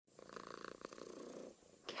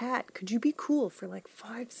cat. Could you be cool for like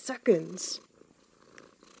 5 seconds?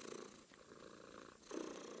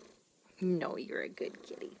 No, you're a good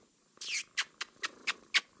kitty.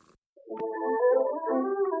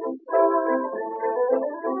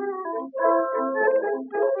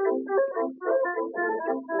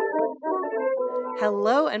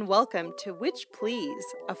 Hello and welcome to Witch Please,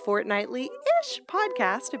 a fortnightly-ish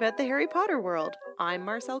podcast about the Harry Potter world. I'm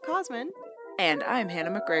Marcelle Cosman. And I'm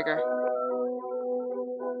Hannah McGregor.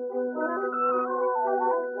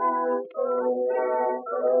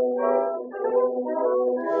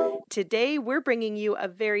 Today we're bringing you a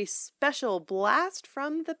very special blast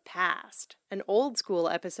from the past, an old school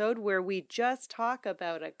episode where we just talk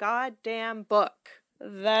about a goddamn book.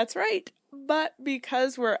 That's right. But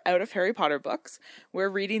because we're out of Harry Potter books, we're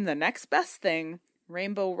reading the next best thing,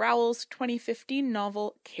 Rainbow Rowell's 2015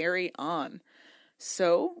 novel, Carry On.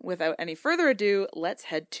 So, without any further ado, let's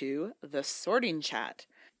head to the sorting chat.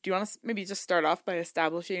 Do you want to maybe just start off by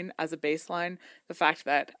establishing as a baseline the fact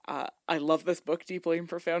that I love this book deeply and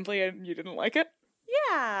profoundly and you didn't like it?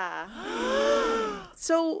 Yeah.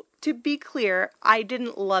 So, to be clear, I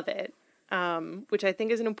didn't love it, which I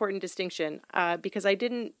think is an important distinction, because I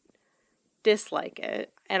didn't dislike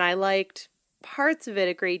it, and I liked parts of it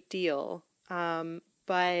a great deal,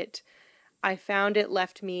 but I found it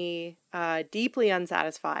left me deeply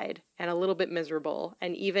unsatisfied and a little bit miserable.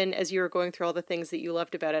 And even as you were going through all the things that you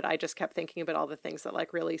loved about it, I just kept thinking about all the things that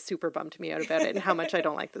like really super bummed me out about it and how much I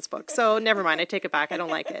don't like this book. So never mind, I take it back. I don't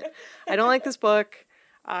like it. I don't like this book.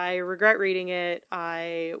 I regret reading it.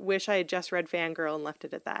 I wish I had just read Fangirl and left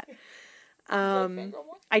it at that.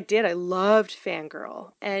 I did. I loved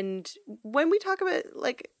Fangirl. And when we talk about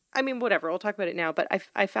whatever, we'll talk about it now. But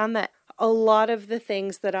I found that a lot of the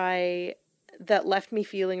things that left me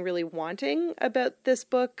feeling really wanting about this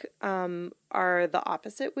book are the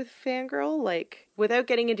opposite with Fangirl. Like, without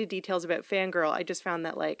getting into details about Fangirl, I just found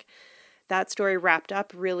that like that story wrapped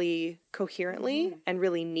up really coherently and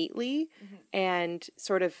really neatly and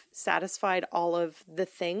sort of satisfied all of the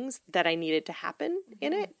things that I needed to happen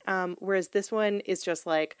in it. Whereas this one is just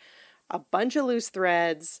like a bunch of loose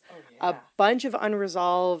threads, a bunch of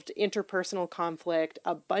unresolved interpersonal conflict,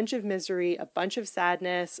 a bunch of misery, a bunch of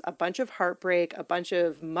sadness, a bunch of heartbreak, a bunch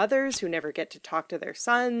of mothers who never get to talk to their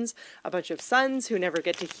sons, a bunch of sons who never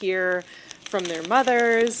get to hear from their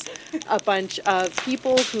mothers, a bunch of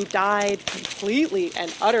people who died completely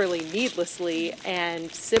and utterly needlessly,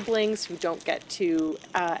 and siblings who don't get to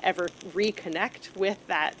ever reconnect with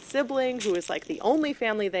that sibling who is like the only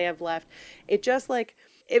family they have left.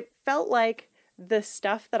 It felt like the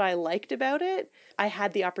stuff that I liked about it, I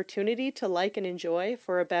had the opportunity to like and enjoy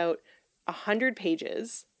for about 100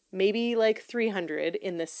 pages, maybe like 300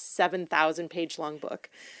 in this 7,000 page long book.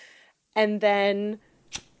 And then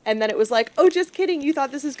it was like, oh, just kidding. You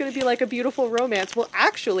thought this was going to be like a beautiful romance. Well,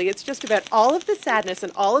 actually, it's just about all of the sadness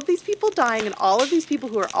and all of these people dying and all of these people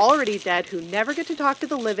who are already dead who never get to talk to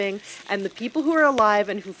the living, and the people who are alive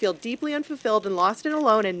and who feel deeply unfulfilled and lost and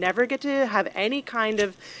alone and never get to have any kind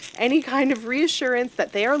of reassurance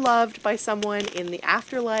that they are loved by someone in the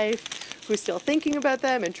afterlife who's still thinking about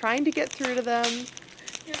them and trying to get through to them,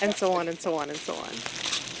 and so on and so on and so on.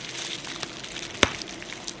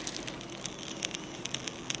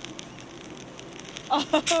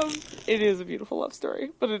 It is a beautiful love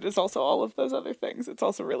story, but it is also all of those other things. It's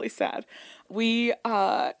also really sad. We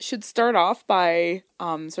should start off by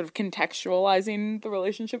sort of contextualizing the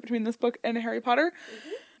relationship between this book and Harry Potter,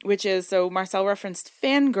 which is, so Marcelle referenced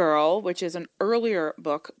Fangirl, which is an earlier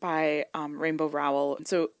book by Rainbow Rowell.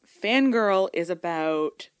 So Fangirl is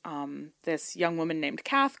about this young woman named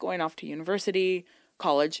Kath going off to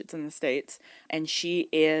college, it's in the States, and she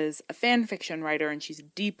is a fan fiction writer, and she's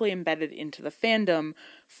deeply embedded into the fandom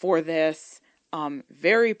for this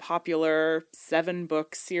very popular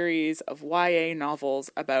 7-book series of YA novels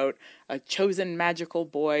about a chosen magical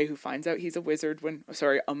boy who finds out he's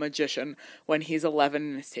a magician when he's 11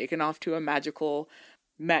 and is taken off to a magic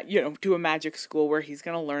school where he's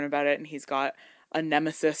going to learn about it, and he's got a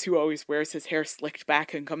nemesis who always wears his hair slicked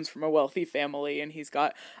back and comes from a wealthy family, and he's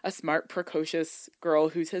got a smart, precocious girl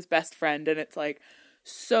who's his best friend, and it's like,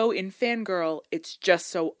 so in Fangirl, it's just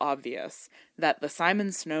so obvious that the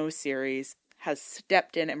Simon Snow series has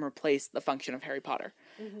stepped in and replaced the function of Harry Potter.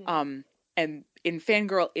 And in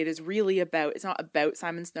Fangirl, it is really it's not about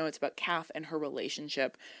Simon Snow, it's about Kath and her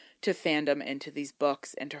relationship to fandom and to these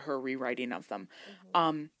books and to her rewriting of them.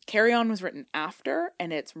 Carry On was written after,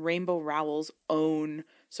 and it's Rainbow Rowell's own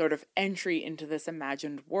sort of entry into this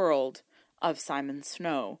imagined world of Simon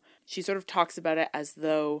Snow. She sort of talks about it as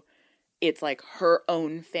though it's like her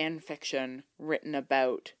own fan fiction written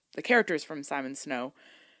about the characters from Simon Snow.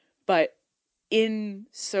 But in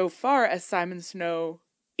so far as Simon Snow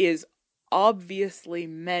is obviously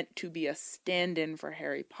meant to be a stand-in for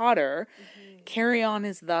Harry Potter, Carry On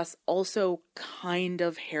is thus also kind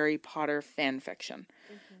of Harry Potter fan fiction.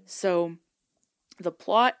 So the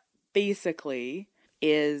plot basically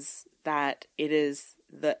is that it is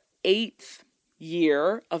the 8th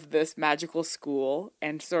year of this magical school,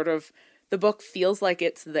 and sort of the book feels like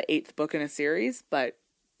it's the 8th book in a series, but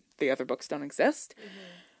the other books don't exist.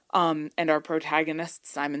 And our protagonist,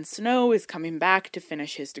 Simon Snow, is coming back to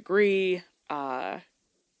finish his degree. I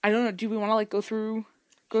don't know, do we want to go through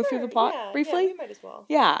the plot briefly? Yeah, we might as well.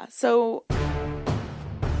 Yeah, so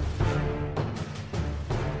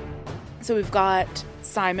we've got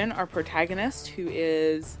Simon, our protagonist, who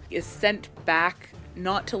is sent back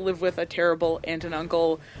not to live with a terrible aunt and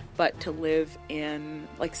uncle, but to live in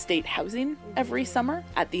state housing every summer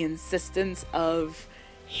at the insistence of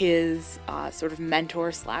his sort of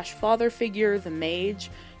mentor / father figure, the mage,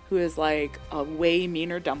 who is a way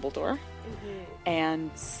meaner Dumbledore. And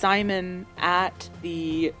Simon, at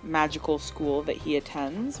the magical school that he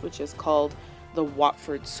attends, which is called the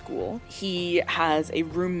Watford School, he has a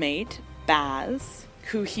roommate, Baz,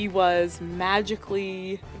 who he was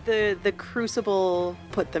magically... The Crucible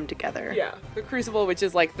put them together. Yeah, the Crucible, which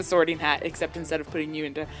is like the Sorting Hat, except instead of putting you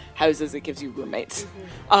into houses, it gives you roommates.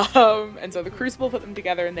 And so the Crucible put them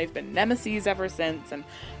together, and they've been nemesis ever since, and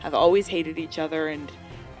have always hated each other, and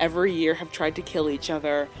every year have tried to kill each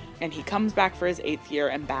other. And he comes back for his 8th year,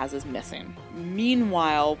 and Baz is missing.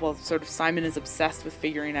 Meanwhile, while sort of Simon is obsessed with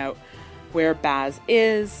figuring out where Baz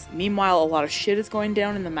is, meanwhile, a lot of shit is going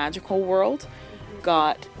down in the magical world.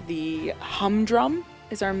 Got the Humdrum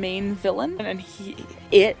is our main villain, and he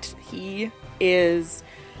is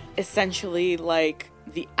essentially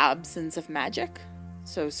the absence of magic,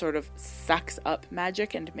 so sort of sucks up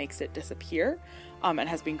magic and makes it disappear, and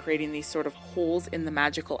has been creating these sort of holes in the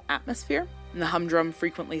magical atmosphere. And the Humdrum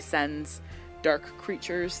frequently sends dark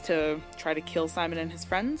creatures to try to kill Simon and his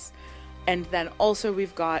friends. And then also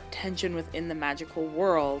we've got tension within the magical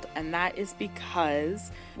world, and that is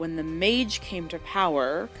because when the mage came to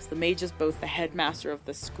power, because the mage is both the headmaster of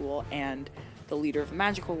the school and the leader of the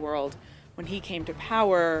magical world, when he came to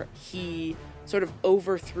power, he sort of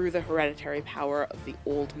overthrew the hereditary power of the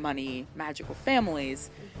old money magical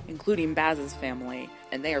families, including Baz's family,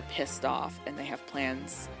 and they are pissed off, and they have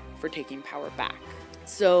plans for taking power back.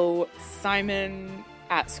 So Simon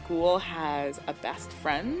at school has a best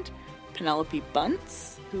friend, Penelope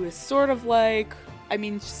Bunce, who is sort of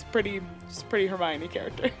she's pretty Hermione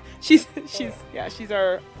character. She's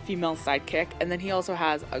our female sidekick. And then he also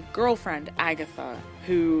has a girlfriend, Agatha,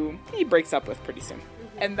 who he breaks up with pretty soon.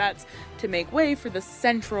 And that's to make way for the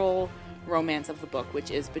central romance of the book,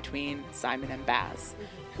 which is between Simon and Baz,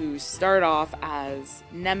 who start off as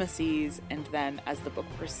nemeses, and then as the book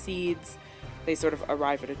proceeds, they sort of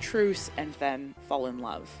arrive at a truce and then fall in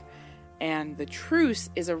love. And the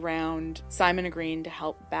truce is around Simon agreeing to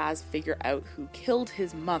help Baz figure out who killed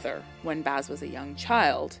his mother when Baz was a young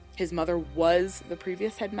child. His mother was the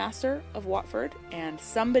previous headmaster of Watford, and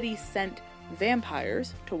somebody sent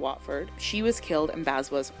vampires to Watford. She was killed, and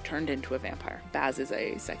Baz was turned into a vampire. Baz is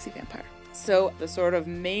a sexy vampire. So the sort of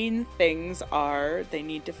main things are they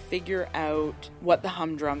need to figure out what the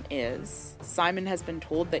Humdrum is. Simon has been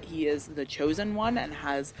told that he is the chosen one and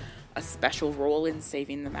has a special role in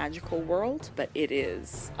saving the magical world, but it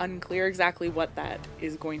is unclear exactly what that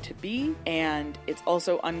is going to be, and it's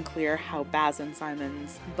also unclear how Baz and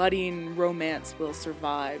Simon's budding romance will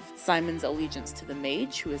survive Simon's allegiance to the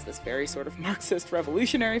mage, who is this very sort of Marxist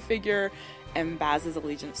revolutionary figure, and Baz's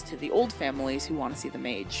allegiance to the old families who want to see the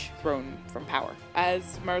mage thrown from power.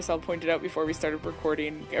 As Marcel pointed out before we started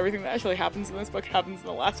recording, everything that actually happens in this book happens in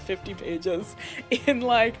the last 50 pages in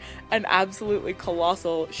an absolutely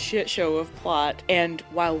colossal shit show of plot. And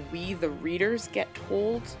while we, the readers, get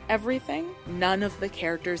told everything, none of the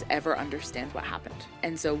characters ever understand what happened.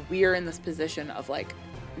 And so we're in this position of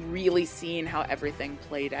really seeing how everything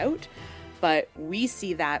played out. But we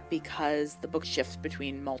see that because the book shifts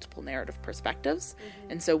between multiple narrative perspectives.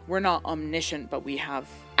 And so we're not omniscient, but we have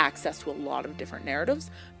access to a lot of different narratives.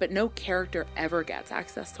 But no character ever gets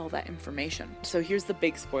access to all that information. So here's the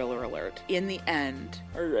big spoiler alert. In the end...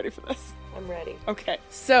 Are you ready for this? I'm ready. Okay.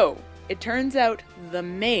 So it turns out the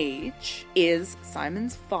mage is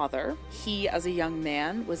Simon's father. He, as a young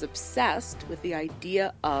man, was obsessed with the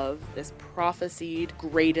idea of this prophesied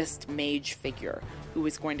greatest mage figure who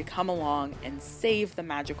was going to come along and save the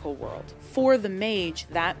magical world. For the mage,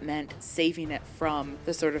 that meant saving it from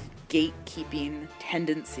the sort of gatekeeping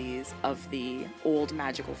tendencies of the old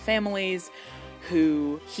magical families,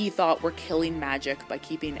 who he thought were killing magic by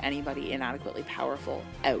keeping anybody inadequately powerful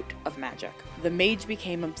out of magic. The mage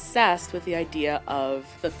became obsessed with the idea of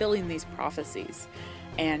fulfilling these prophecies,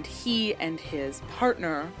 and he and his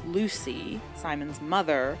partner, Lucy, Simon's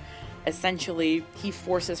mother, essentially, he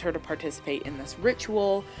forces her to participate in this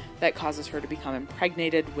ritual that causes her to become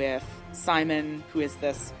impregnated with Simon, who is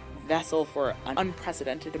this vessel for an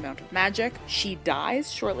unprecedented amount of magic. She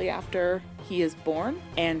dies shortly after he is born,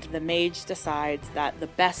 and the mage decides that the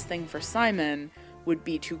best thing for Simon would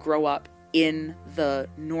be to grow up in the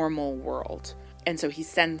normal world. And so he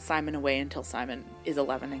sends Simon away until Simon is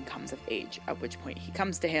 11 and comes of age, at which point he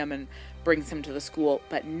comes to him and brings him to the school,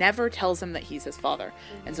 but never tells him that he's his father.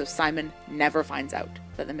 And so Simon never finds out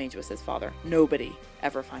that the mage was his father. Nobody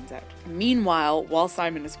ever finds out. Meanwhile, while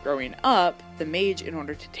Simon is growing up, the mage, in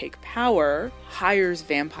order to take power, hires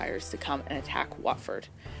vampires to come and attack Watford.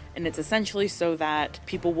 And it's essentially so that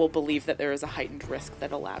people will believe that there is a heightened risk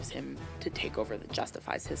that allows him to take over, that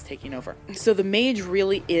justifies his taking over. So the mage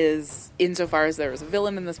really is, insofar as there is a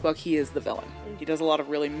villain in this book, he is the villain. He does a lot of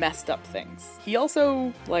really messed up things. He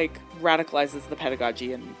also, radicalizes the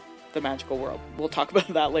pedagogy in the magical world. We'll talk about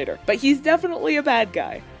that later. But he's definitely a bad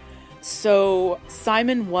guy. So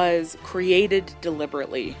Simon was created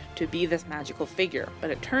deliberately to be this magical figure, but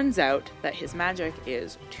it turns out that his magic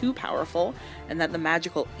is too powerful and that the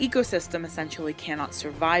magical ecosystem essentially cannot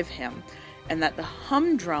survive him, and that the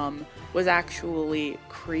humdrum was actually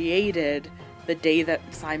created the day that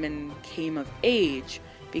Simon came of age,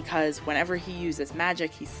 because whenever he uses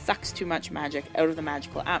magic, he sucks too much magic out of the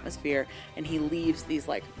magical atmosphere and he leaves these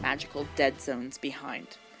magical dead zones behind.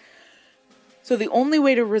 So the only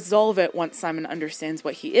way to resolve it once Simon understands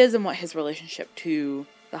what he is and what his relationship to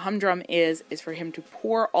the humdrum is for him to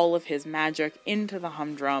pour all of his magic into the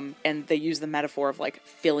humdrum, and they use the metaphor of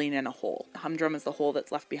filling in a hole. The humdrum is the hole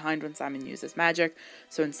that's left behind when Simon uses magic,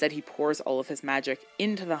 so instead he pours all of his magic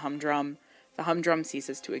into the humdrum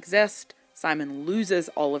ceases to exist, Simon loses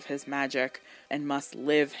all of his magic, and must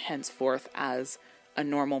live henceforth as a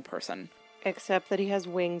normal person. Except that he has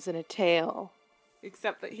wings and a tail.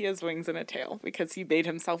 Except that he has wings and a tail, because he made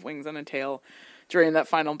himself wings and a tail during that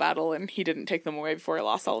final battle, and he didn't take them away before he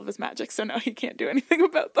lost all of his magic, so now he can't do anything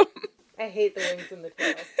about them. I hate the wings and the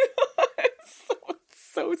tail. It's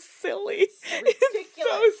so silly. It's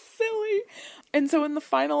so silly. And so in the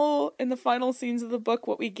final scenes of the book,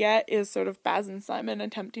 what we get is sort of Baz and Simon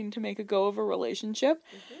attempting to make a go of a relationship,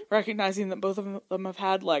 recognizing that both of them have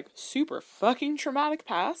had super fucking traumatic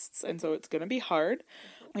pasts, and so it's gonna be hard.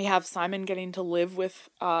 We have Simon getting to live with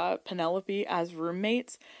Penelope as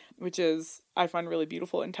roommates, which is, I find, really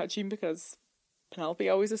beautiful and touching, because Penelope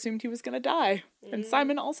always assumed he was going to die. And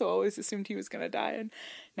Simon also always assumed he was going to die. And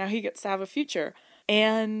now he gets to have a future.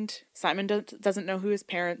 And Simon doesn't know who his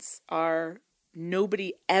parents are.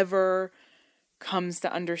 Nobody ever comes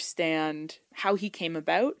to understand how he came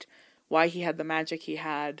about, why he had the magic he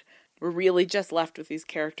had. We're really just left with these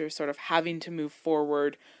characters sort of having to move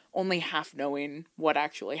forward, only half knowing what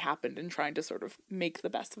actually happened and trying to sort of make the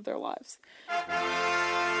best of their lives.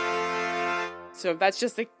 So that's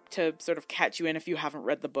just to sort of catch you in if you haven't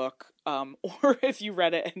read the book, or if you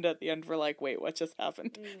read it and at the end were like, wait, what just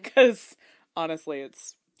happened? Because honestly,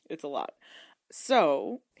 it's a lot.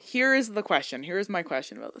 So here is my question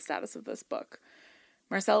about the status of this book.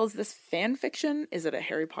 Marcel, is this fan fiction? Is it a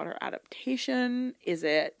Harry Potter adaptation? Is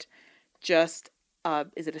it just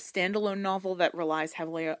is it a standalone novel that relies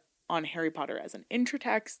heavily on Harry Potter as an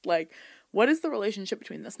intertext? What is the relationship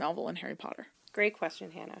between this novel and Harry Potter? Great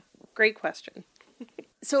question, Hannah. Great question.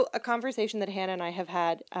 So a conversation that Hannah and I have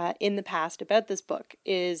had in the past about this book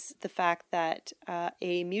is the fact that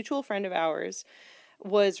a mutual friend of ours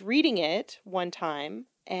was reading it one time,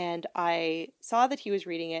 and I saw that he was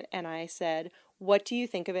reading it, and I said, "What do you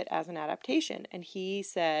think of it as an adaptation?" And he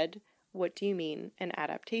said, "What do you mean an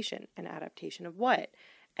adaptation? An adaptation of what?"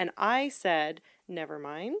 And I said, "Never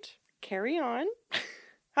mind. Carry on."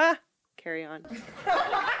 Ha! Carry on.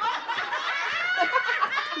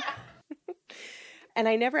 And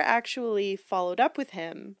I never actually followed up with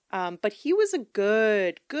him, but he was a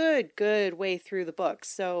good way through the book.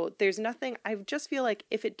 So there's nothing, I just feel like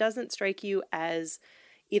if it doesn't strike you as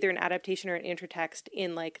either an adaptation or an intertext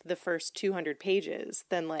in the first 200 pages,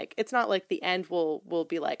 then it's not like the end will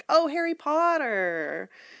be like, oh, Harry Potter.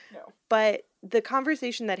 No. But the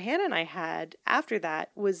conversation that Hannah and I had after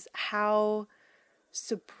that was how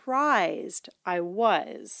surprised I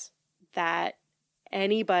was that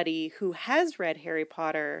anybody who has read Harry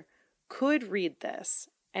Potter could read this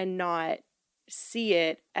and not see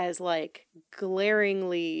it as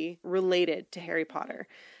glaringly related to Harry Potter.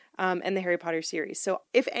 and the Harry Potter series. So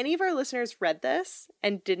if any of our listeners read this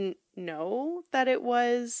and didn't know that it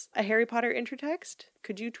was a Harry Potter intertext,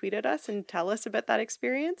 could you tweet at us and tell us about that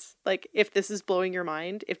experience? Like, if this is blowing your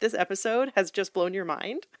mind, if this episode has just blown your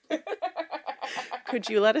mind, could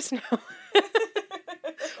you let us know?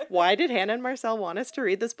 Why did Hannah and Marcel want us to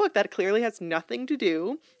read this book that clearly has nothing to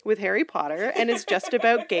do with Harry Potter and is just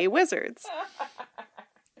about gay wizards?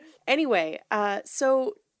 Anyway,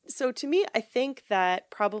 so to me, I think that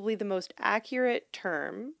probably the most accurate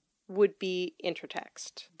term would be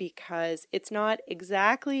intertext, because it's not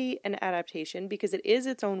exactly an adaptation, because it is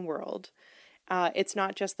its own world. It's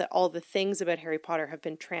not just that all the things about Harry Potter have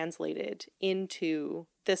been translated into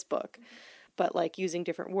this book, but like using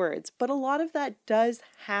different words. But a lot of that does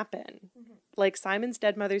happen. Mm-hmm. Like Simon's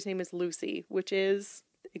dead mother's name is Lucy, which is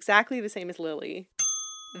exactly the same as Lily.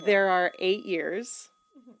 There are 8 years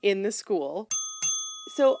in the school.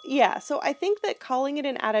 So I think that calling it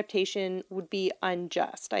an adaptation would be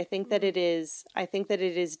unjust. I think that it is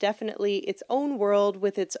definitely its own world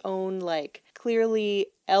with its own, like, clearly,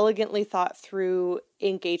 elegantly thought through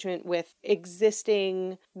engagement with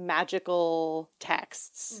existing magical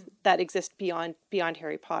texts that exist beyond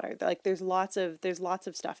Harry Potter. Like, there's lots of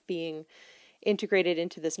stuff being integrated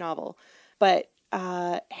into this novel. But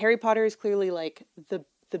Harry Potter is clearly like the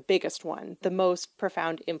biggest one, the most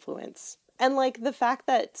profound influence. And, like, the fact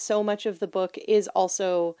that so much of the book is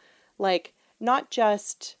also, like, not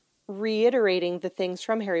just reiterating the things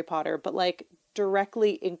from Harry Potter, but, like,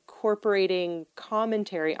 directly incorporating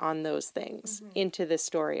commentary on those things into this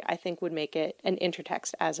story, I think would make it an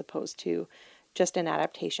intertext as opposed to just an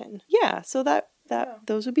adaptation. Yeah, so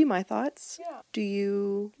those would be my thoughts. Yeah. Do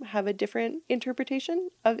you have a different interpretation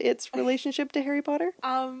of its relationship to Harry Potter?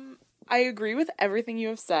 I agree with everything you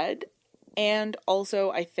have said, and also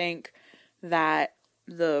I think that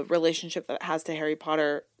the relationship that it has to Harry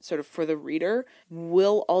Potter, sort of for the reader,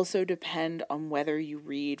 will also depend on whether you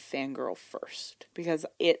read Fangirl first. Because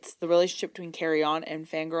it's the relationship between Carry On and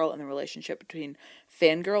Fangirl, and the relationship between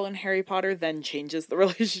Fangirl and Harry Potter then changes the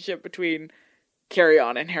relationship between Carry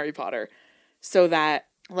On and Harry Potter. So that,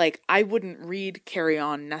 like, I wouldn't read Carry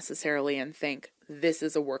On necessarily and think, this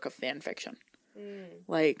is a work of fan fiction.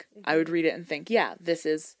 Like, I would read it and think, yeah, this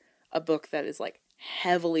is a book that is, like,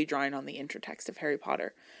 heavily drawing on the intertext of Harry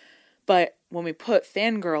Potter. But when we put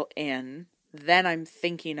Fangirl in, then I'm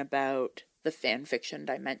thinking about the fan fiction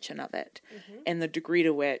dimension of it, and the degree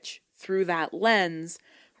to which, through that lens,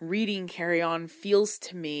 reading Carry On feels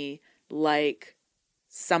to me like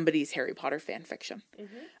somebody's Harry Potter fan fiction.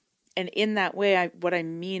 And in that way, what I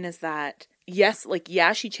mean is that, yes, like,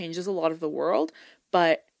 yeah, she changes a lot of the world,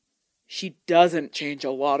 but she doesn't change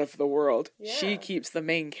a lot of the world. Yeah. She keeps the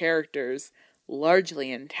main characters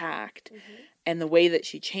largely intact. And the way that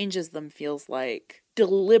she changes them feels like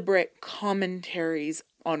deliberate commentaries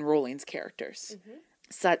on Rowling's characters.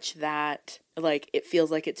 Such that, like, it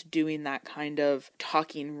feels like it's doing that kind of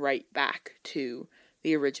talking right back to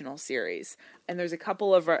the original series. And there's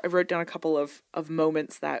I wrote down a couple of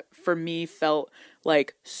moments that for me felt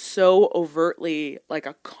like so overtly like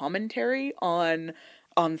a commentary on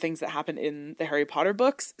things that happen in the Harry Potter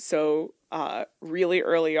books. So really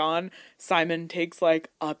early on, Simon takes like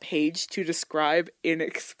a page to describe in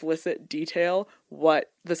explicit detail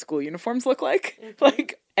what the school uniforms look like.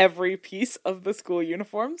 Like every piece of the school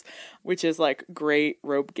uniforms, which is like great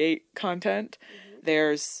Robegate content.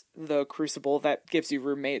 There's the crucible that gives you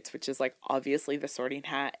roommates, which is like obviously the Sorting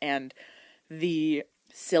Hat, and the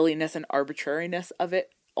silliness and arbitrariness of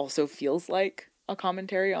it also feels like a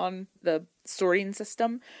commentary on the sorting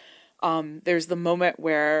system. There's the moment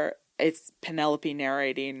where it's Penelope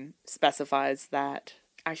narrating, specifies that,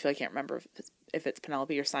 actually I can't remember if it's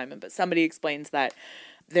Penelope or Simon, but somebody explains that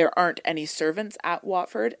there aren't any servants at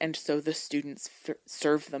Watford, and so the students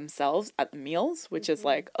serve themselves at the meals, which is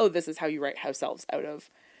like, oh, this is how you write house elves out of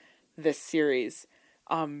this series.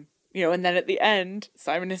 You know, and then at the end,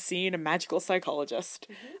 Simon is seeing a magical psychologist.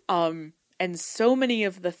 And so many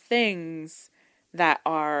of the things that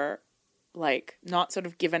are, like, not sort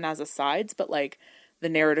of given as asides, but, like, the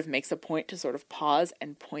narrative makes a point to sort of pause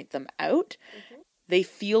and point them out. They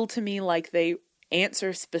feel to me like they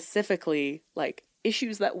answer specifically, like,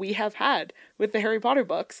 issues that we have had with the Harry Potter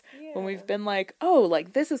books, when we've been like, oh,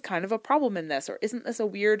 like, this is kind of a problem in this, or isn't this a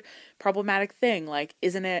weird problematic thing? Like,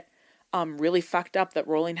 isn't it really fucked up that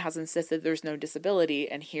Rowling has insisted there's no disability,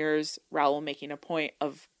 and here's Rowell making a point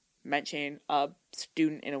of mentioning a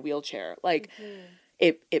student in a wheelchair. Like,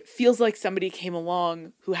 it feels like somebody came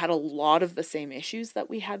along who had a lot of the same issues that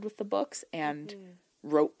we had with the books and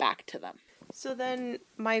wrote back to them. So then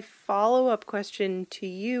my follow-up question to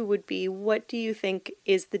you would be, what do you think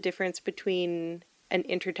is the difference between an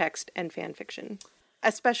intertext and fan fiction?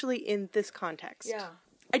 Especially in this context. Yeah.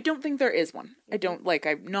 I don't think there is one. I don't,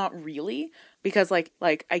 I'm not really, because,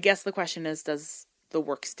 I guess the question is, does the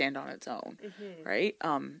work stand on its own, right?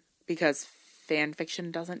 Because fan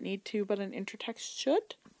fiction doesn't need to, but an intertext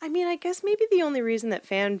should? I mean, I guess maybe the only reason that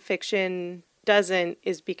fan fiction doesn't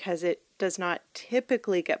is because it does not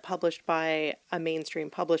typically get published by a mainstream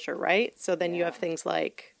publisher, right? So then you have things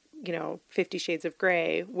like, 50 Shades of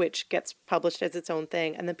Grey, which gets published as its own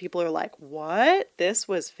thing, and then people are like, what? This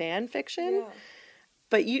was fan fiction? Yeah.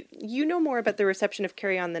 But you know more about the reception of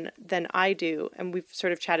Carry On than I do, and we've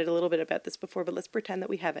sort of chatted a little bit about this before, but let's pretend that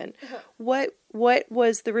we haven't. What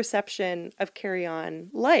was the reception of Carry On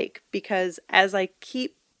like? Because as I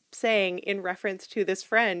keep saying in reference to this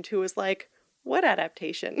friend who was like, what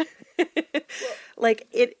adaptation?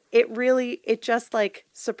 It just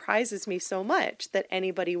surprises me so much that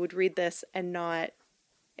anybody would read this and not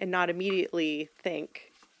immediately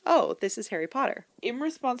think, oh, this is Harry Potter. In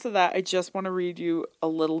response to that, I just want to read you a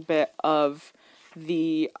little bit of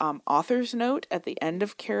the author's note at the end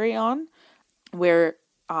of Carry On, where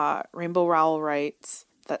Rainbow Rowell writes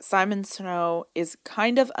that Simon Snow is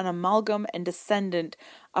kind of an amalgam and descendant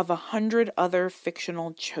of 100 other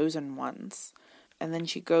fictional chosen ones. And then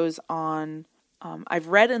she goes on, I've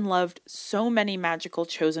read and loved so many magical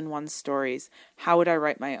chosen ones stories. How would I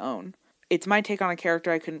write my own? It's my take on a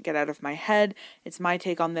character I couldn't get out of my head. It's my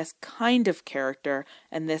take on this kind of character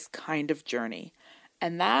and this kind of journey.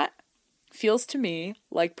 And that feels to me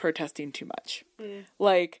like protesting too much.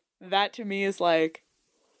 That to me is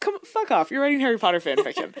come fuck off. You're writing Harry Potter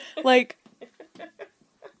fanfiction.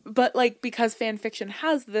 But because fanfiction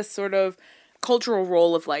has this sort of cultural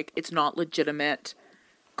role of it's not legitimate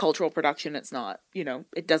cultural production, it's not,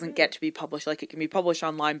 it doesn't get to be published. It can be published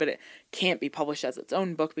online, but it can't be published as its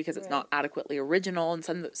own book because it's not adequately original. And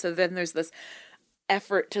so then there's this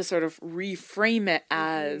effort to sort of reframe it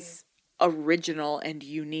as original and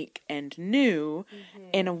unique and new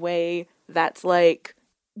in a way that's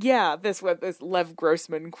this Lev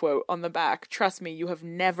Grossman quote on the back, trust me, you have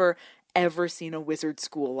never ever seen a wizard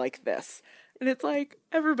school like this. And it's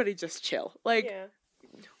everybody just chill.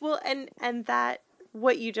 Well, and that,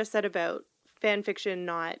 what you just said about fan fiction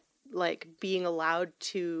not being allowed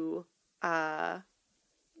to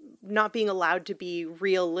not being allowed to be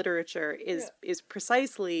real literature is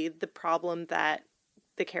precisely the problem that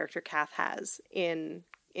the character Kath has in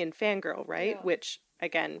Fangirl, right? Yeah. Which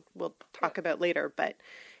again we'll talk about later, but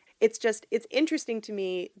it's interesting to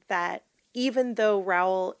me that even though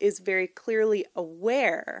Rowell is very clearly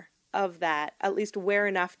aware of that, at least aware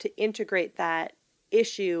enough to integrate that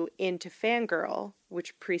issue into Fangirl,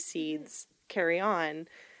 which precedes Carry On,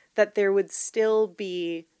 that there would still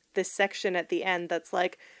be this section at the end that's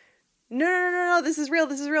no, this is real,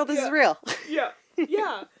 this is real. Yeah.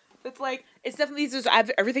 It's definitely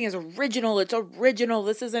everything is original. It's original.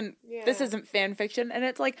 This isn't fan fiction. And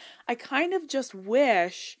it's I kind of just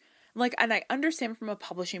wish, and I understand from a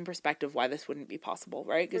publishing perspective why this wouldn't be possible,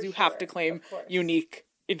 right? Because you have to claim unique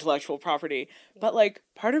intellectual property. But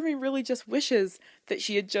part of me really just wishes that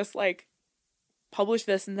she had just published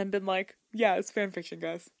this and then been it's fan fiction,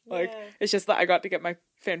 guys. It's just that I got to get my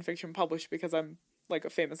fan fiction published because I'm a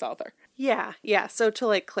famous author. Yeah. So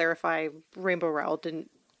to clarify, Rainbow Rowell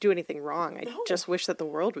didn't do anything wrong. I just wish that the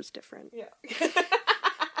world was different. Yeah. Which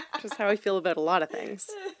is how I feel about a lot of things.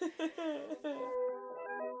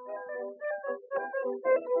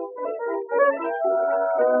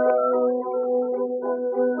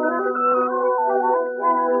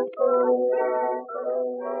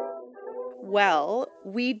 Well,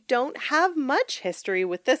 we don't have much history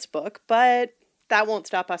with this book, but that won't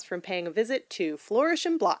stop us from paying a visit to Flourish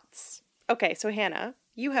and Blots. Okay, so Hannah,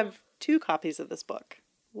 you have 2 copies of this book.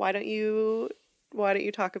 Why don't you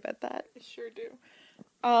talk about that? I sure do.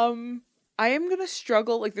 I am gonna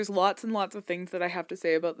struggle, there's lots and lots of things that I have to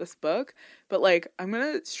say about this book, but I'm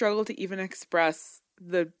gonna struggle to even express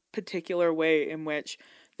the particular way in which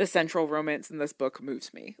the central romance in this book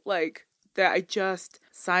moves me.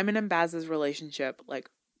 Simon and Baz's relationship,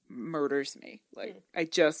 murders me. I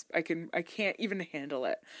can't even handle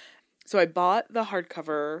it. So I bought the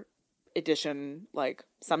hardcover edition,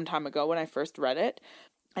 some time ago when I first read it,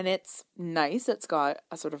 and it's nice. It's got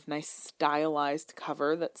a sort of nice stylized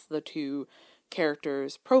cover that's the 2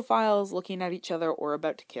 characters' profiles looking at each other or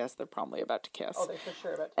about to kiss. They're probably about to kiss. Oh, they're for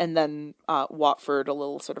sure about to. And then Watford, a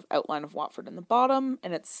little sort of outline of Watford in the bottom.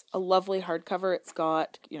 And it's a lovely hardcover. It's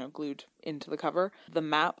got, glued into the cover, the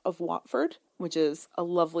map of Watford, which is a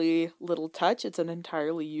lovely little touch. It's an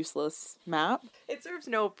entirely useless map. It serves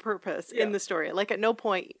no purpose in the story. Like, at no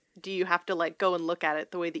point do you have to, like, go and look at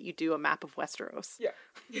it the way that you do a map of Westeros.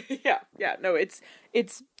 Yeah. Yeah. No, it's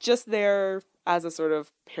just there as a sort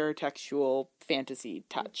of paratextual fantasy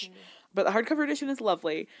touch. Mm-hmm. But the hardcover edition is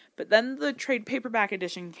lovely. But then the trade paperback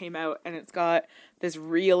edition came out, and it's got this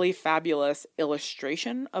really fabulous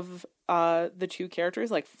illustration of the two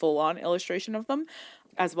characters, like full-on illustration of them,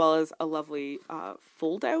 as well as a lovely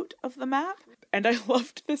fold-out of the map. And I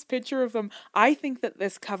loved this picture of them. I think that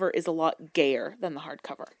this cover is a lot gayer than the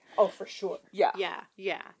hardcover. Oh, for sure. Yeah.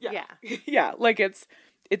 Yeah. Like it's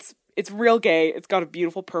real gay. It's got a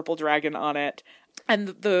beautiful purple dragon on it. And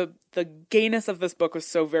the gayness of this book was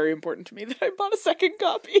so very important to me that I bought a second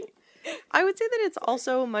copy. I would say that it's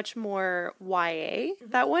also much more YA,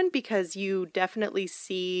 that one, because you definitely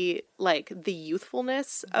see, like, the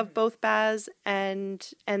youthfulness of both Baz and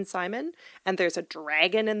Simon. And there's a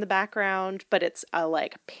dragon in the background, but it's a,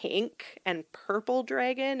 like, pink and purple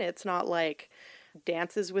dragon. It's not, like,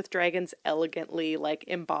 Dances with Dragons elegantly, like,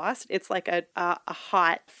 embossed. It's like a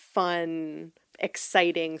hot, fun,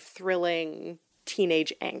 exciting, thrilling,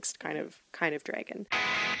 teenage angst kind of dragon.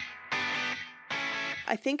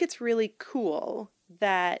 I think it's really cool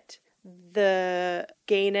that the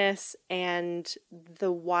gayness and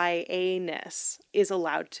the YA-ness is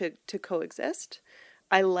allowed to coexist.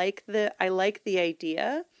 I like the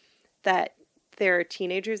idea that there are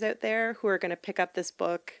teenagers out there who are going to pick up this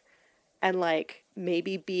book and, like,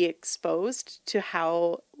 maybe be exposed to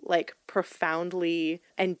how, like, profoundly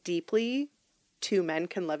and deeply two men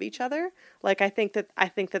can love each other. Like, I think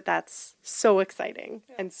that that's so exciting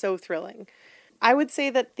and so thrilling. I would say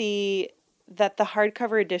that the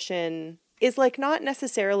hardcover edition is, like, not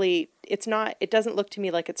necessarily, it doesn't look to me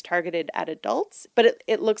like it's targeted at adults, but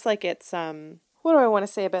it looks like it's, what do I want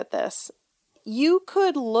to say about this? You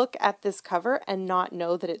could look at this cover and not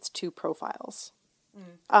know that it's two profiles.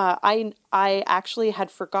 I actually had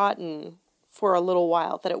forgotten for a little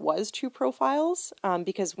while that it was two profiles,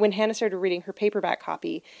 because when Hannah started reading her paperback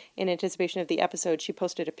copy in anticipation of the episode, she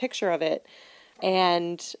posted a picture of it,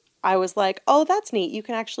 and I was like, oh, that's neat. You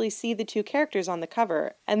can actually see the two characters on the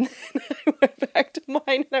cover. And then I went back to mine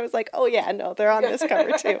and I was like, oh yeah, no, they're on this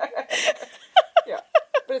cover too. Yeah,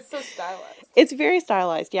 but it's so stylized. It's very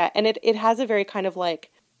stylized, yeah. And it has a very kind of,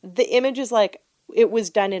 like, the image is like, it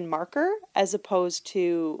was done in marker as opposed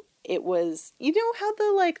to it was, you know how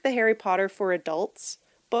the Harry Potter for adults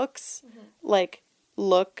books, like,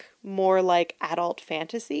 look more like adult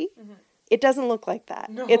fantasy? It doesn't look like that.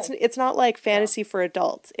 No. It's not like fantasy for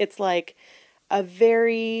adults. It's like a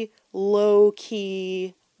very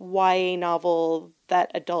low-key YA novel that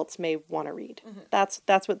adults may want to read. That's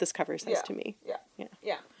what this cover says to me.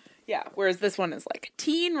 Yeah. Whereas this one is like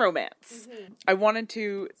teen romance. I wanted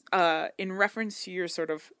to, in reference to your sort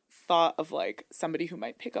of thought of, like, somebody who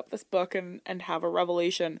might pick up this book and have a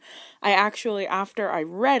revelation, I actually, after I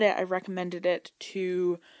read it, I recommended it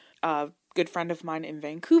to good friend of mine in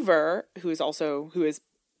Vancouver who is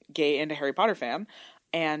gay and a Harry Potter fan,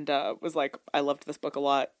 and was like, I loved this book a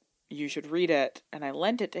lot, you should read it. And I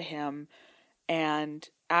lent it to him, and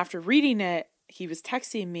after reading it, he was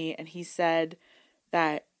texting me and he said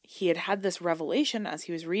that he had this revelation as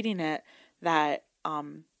he was reading it that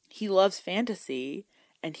he loves fantasy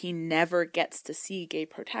and he never gets to see gay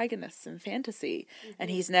protagonists in fantasy, and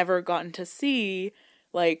he's never gotten to see,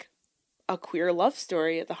 like, a queer love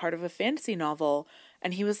story at the heart of a fantasy novel.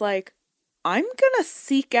 And he was like, I'm gonna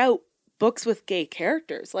seek out books with gay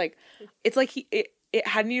characters. Like, it's like it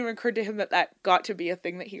hadn't even occurred to him that got to be a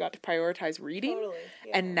thing that he got to prioritize reading. Totally,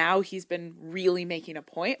 yeah. And now he's been really making a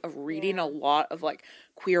point of reading a lot of, like,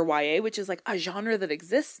 queer YA, which is, like, a genre that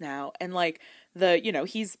exists now. And, like,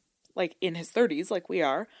 he's, like, in his 30s, like we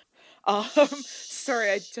are.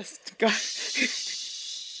 Sorry, I just got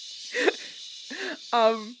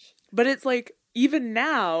but it's, like, even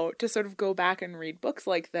now, to sort of go back and read books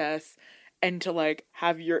like this, and to, like,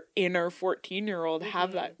 have your inner 14-year-old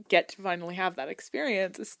get to finally have that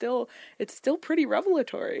experience, it's still pretty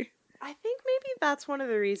revelatory. I think maybe that's one of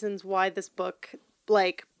the reasons why this book,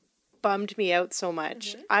 like, bummed me out so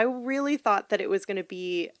much. I really thought that it was going to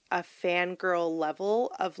be a fangirl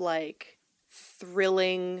level of, like,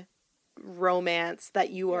 thrilling romance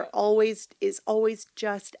that you are always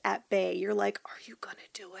just at bay. You're like, are you gonna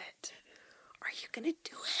do it? Are you gonna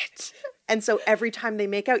do it? And so every time they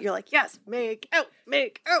make out, you're like, yes, make out,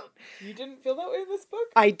 make out. You didn't feel that way in this book?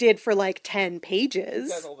 I did for like 10 pages.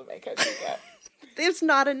 That's all the makeouts you get. There's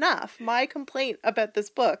not enough. My complaint about this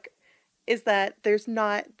book is that there's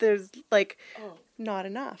not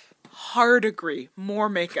enough. Hard agree. More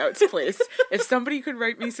makeouts, please. If somebody could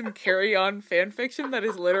write me some carry-on fan fiction that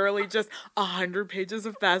is literally just 100 pages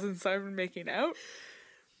of Baz and Simon making out.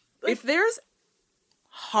 If there's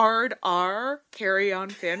hard R carry-on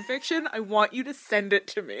fan fiction, I want you to send it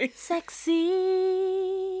to me. Sexy.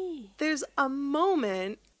 There's a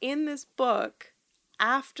moment in this book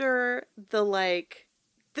after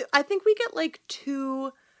I think we get like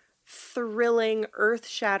 2 thrilling,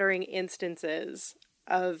 earth-shattering instances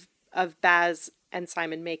of Baz and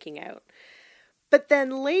Simon making out. But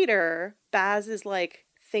then later, Baz is like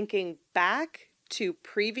thinking back to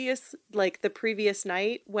the previous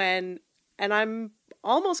night when, and I'm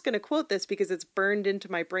almost going to quote this because it's burned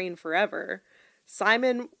into my brain forever.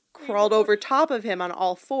 Simon crawled over top of him on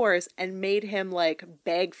all fours and made him like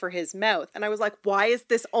beg for his mouth. And I was like, why is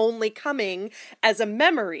this only coming as a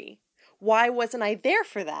memory? Why wasn't I there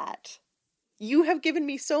for that? You have given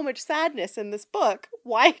me so much sadness in this book.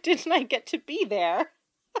 Why didn't I get to be there?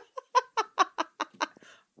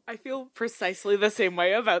 I feel precisely the same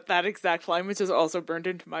way about that exact line, which is also burned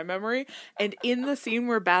into my memory. And in the scene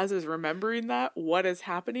where Baz is remembering that, what is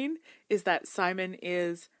happening is that Simon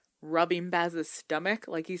is rubbing Baz's stomach,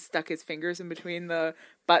 like he stuck his fingers in between the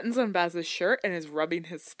buttons on Baz's shirt and is rubbing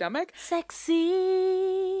his stomach.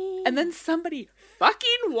 Sexy. And then somebody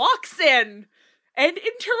fucking walks in and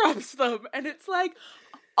interrupts them. And it's like,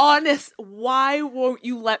 honest, why won't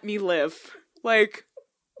you let me live? Like,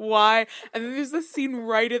 why? And then there's this scene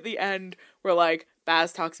right at the end where, like,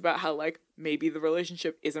 Baz talks about how, like, maybe the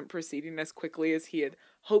relationship isn't proceeding as quickly as he had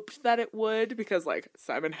hoped that it would because, like,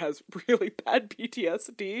 Simon has really bad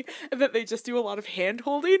PTSD and that they just do a lot of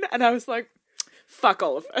hand-holding. And I was like, fuck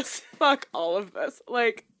all of this. Fuck all of this.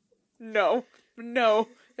 Like, no.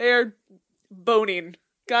 They are boning.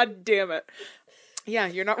 God damn it. Yeah,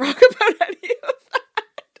 you're not wrong about any of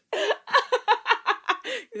that.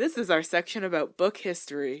 This is our section about book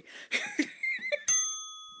history.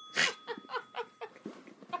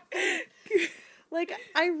 Like,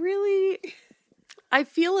 I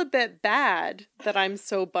feel a bit bad that I'm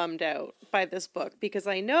so bummed out by this book because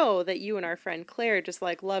I know that you and our friend Claire just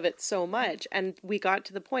like love it so much. And we got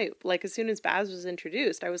to the point, like as soon as Baz was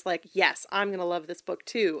introduced, I was like, yes, I'm going to love this book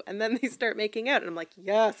too. And then they start making out and I'm like,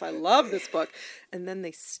 yes, I love this book. And then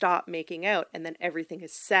they stop making out and then everything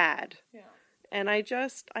is sad. Yeah. And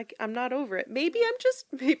I'm not over it. Maybe I'm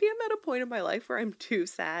at a point in my life where I'm too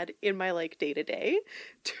sad in my like day to day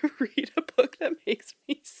to read a book that makes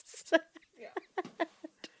me sad. Yeah.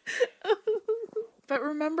 But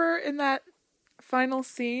remember in that final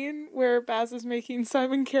scene where Baz is making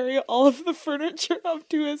Simon carry all of the furniture up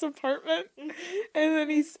to his apartment, and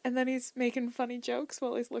then he's making funny jokes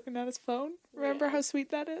while he's looking at his phone. Remember how sweet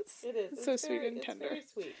that is? It is. It's so sweet and tender.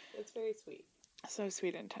 It's very sweet. It's very sweet. So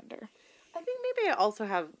sweet and tender. I think maybe I also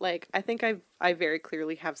have like I very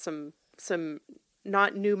clearly have some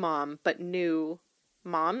not new mom but new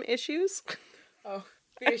mom issues. Oh,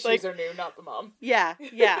 the issues are new, not the mom. Yeah,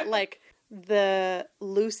 like the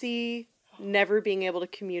Lucy never being able to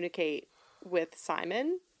communicate with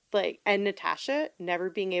Simon, like, and Natasha never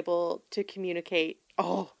being able to communicate.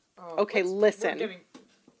 Okay, listen.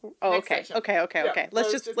 Okay. Yeah,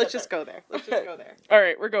 Let's just go there. Let's just go there. All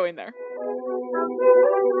right, we're going there.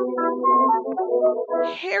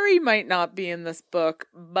 Harry might not be in this book,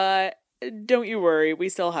 but don't you worry, we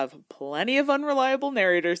still have plenty of unreliable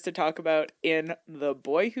narrators to talk about in The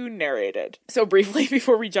Boy Who Narrated. So briefly,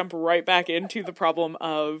 before we jump right back into the problem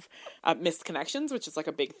of missed connections, which is like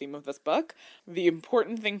a big theme of this book, the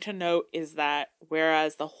important thing to note is that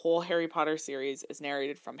whereas the whole Harry Potter series is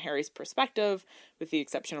narrated from Harry's perspective, with the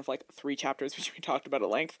exception of like 3 chapters, which we talked about at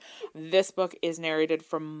length, this book is narrated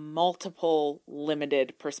from multiple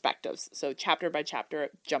limited perspectives. So chapter by chapter,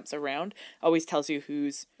 it jumps around, always tells you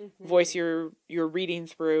whose voice you're reading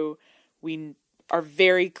through. We are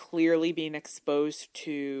very clearly being exposed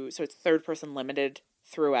to, so it's third person limited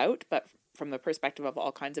throughout, but from the perspective of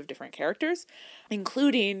all kinds of different characters,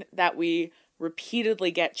 including that we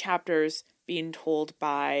repeatedly get chapters being told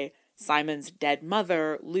by Simon's dead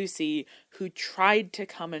mother, Lucy, who tried to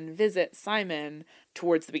come and visit Simon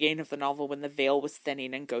towards the beginning of the novel when the veil was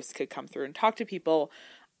thinning and ghosts could come through and talk to people,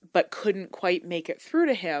 but couldn't quite make it through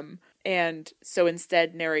to him, and so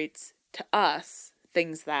instead narrates to us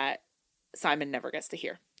things that Simon never gets to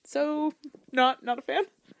hear. So, not a fan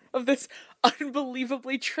of this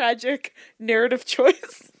unbelievably tragic narrative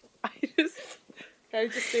choice. Can I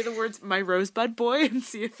just say the words, my rosebud boy, and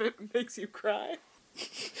see if it makes you cry?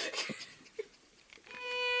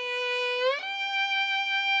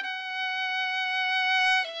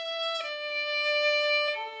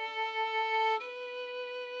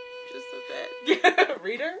 Just a bit. Yeah,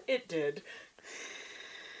 reader, it did.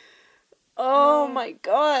 Oh my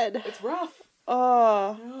god. It's rough.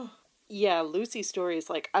 Oh. Yeah, Lucy's story is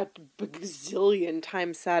like a bazillion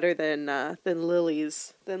times sadder than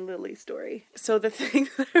Lily's story. So the thing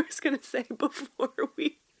that I was gonna say before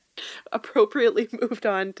we appropriately moved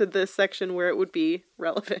on to this section where it would be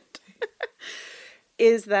relevant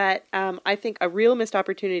is that I think a real missed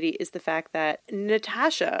opportunity is the fact that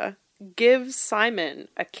Natasha gives Simon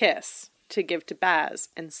a kiss to give to Baz,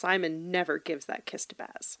 and Simon never gives that kiss to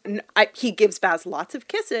Baz. He gives Baz lots of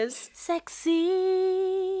kisses.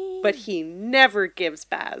 Sexy. But he never gives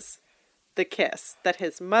Baz the kiss that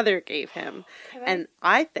his mother gave him. And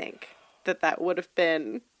I think that would have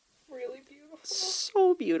been Really beautiful.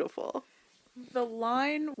 so beautiful. The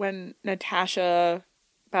line when Natasha,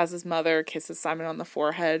 Baz's mother, kisses Simon on the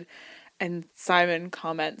forehead, and Simon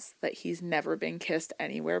comments that he's never been kissed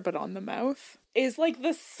anywhere but on the mouth, is like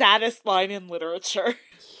the saddest line in literature.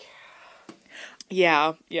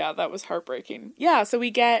 Yeah, that was heartbreaking. Yeah, so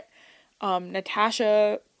we get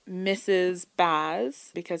Natasha misses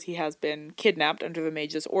Baz because he has been kidnapped under the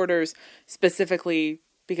mage's orders, specifically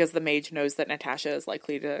because the mage knows that Natasha is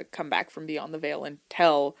likely to come back from beyond the veil and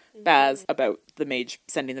tell Baz about the mage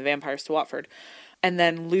sending the vampires to Watford. And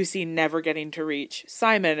then Lucy never getting to reach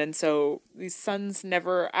Simon, and so these sons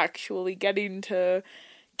never actually getting to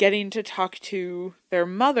talk to their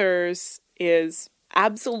mothers is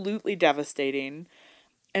absolutely devastating.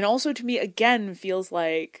 And also to me, again, feels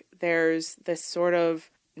like there's this sort of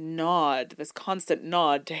nod, this constant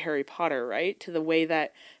nod to Harry Potter, right? To the way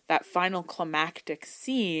that final climactic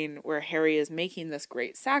scene where Harry is making this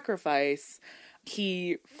great sacrifice,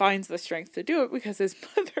 he finds the strength to do it because his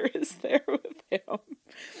mother is there with him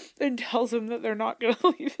and tells him that they're not going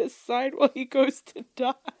to leave his side while he goes to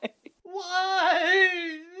die.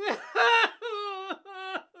 Why?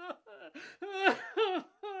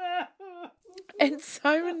 And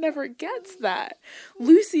Simon never gets that.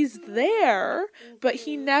 Lucy's there, but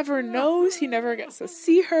he never knows. He never gets to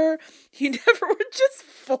see her. He never would just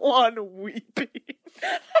full on weeping.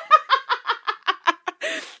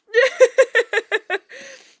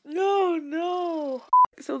 No.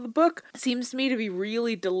 So the book seems to me to be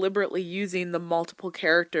really deliberately using the multiple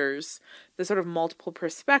characters, the sort of multiple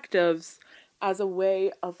perspectives, as a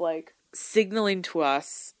way of like signaling to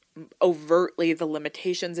us overtly the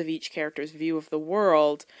limitations of each character's view of the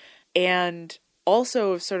world, and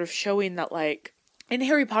also sort of showing that like in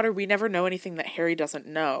Harry Potter we never know anything that Harry doesn't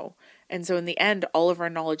know, and so in the end all of our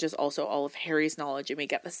knowledge is also all of Harry's knowledge, and we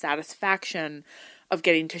get the satisfaction of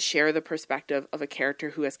getting to share the perspective of a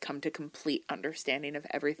character who has come to complete understanding of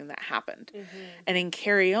everything that happened. And in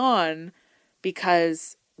Carry On,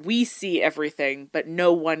 because we see everything, but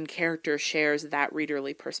no one character shares that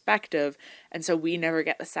readerly perspective, and so we never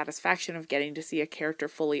get the satisfaction of getting to see a character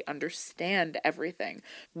fully understand everything.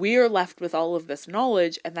 We are left with all of this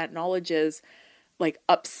knowledge, and that knowledge is like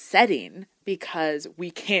upsetting because we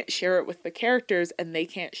can't share it with the characters and they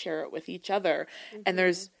can't share it with each other. And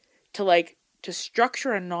there's to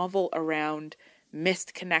structure a novel around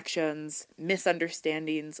missed connections,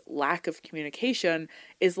 misunderstandings, lack of communication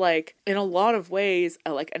is like, in a lot of ways,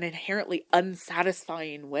 like an inherently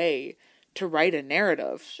unsatisfying way to write a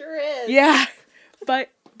narrative. Sure is. Yeah.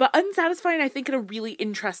 But unsatisfying, I think, in a really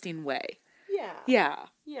interesting way. Yeah.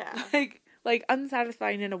 Like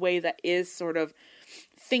unsatisfying in a way that is sort of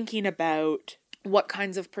thinking about what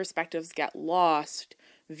kinds of perspectives get lost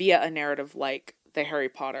via a narrative like the Harry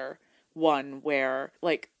Potter one, where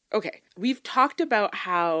like, okay, we've talked about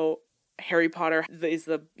how Harry Potter is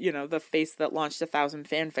the face that launched 1,000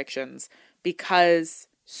 fan fictions because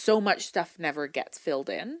so much stuff never gets filled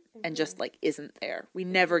in and just like isn't there. We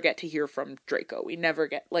never get to hear from Draco. We never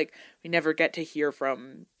get to hear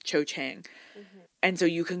from Cho Chang. And so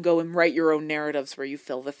you can go and write your own narratives where you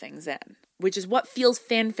fill the things in, which is what feels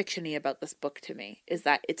fan fiction-y about this book to me, is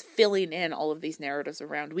that it's filling in all of these narratives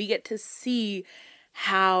around. We get to see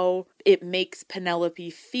how it makes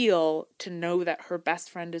Penelope feel to know that her best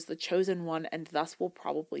friend is the chosen one and thus will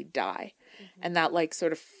probably die. And that like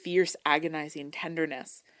sort of fierce, agonizing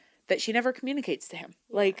tenderness that she never communicates to him.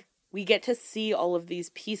 Yeah. Like, we get to see all of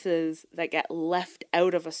these pieces that get left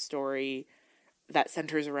out of a story that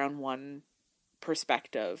centers around one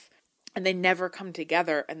perspective, and they never come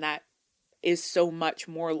together, and that is so much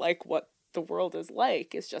more like what the world is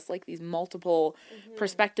like. It's just like these multiple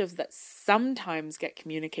perspectives that sometimes get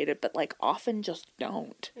communicated, but like often just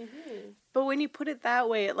don't. But when you put it that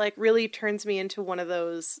way, it like really turns me into one of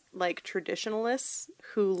those like traditionalists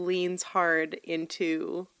who leans hard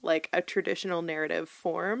into like a traditional narrative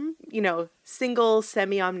form, single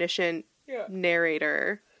semi-omniscient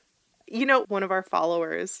narrator. One of our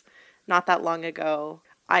followers not that long ago,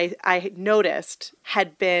 I noticed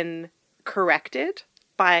had been corrected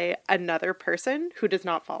by another person who does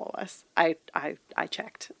not follow us. I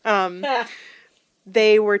checked.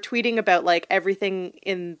 They were tweeting about like everything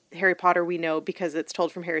in Harry Potter we know because it's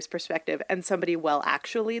told from Harry's perspective, and somebody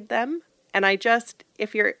actually'd them. And I just,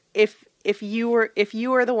 if you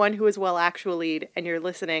are the one who is actually'd and you're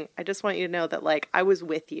listening, I just want you to know that like I was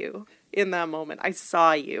with you in that moment. I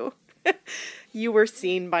saw you. You were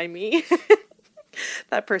seen by me.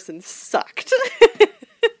 That person sucked.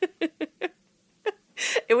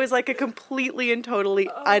 It was like a completely and totally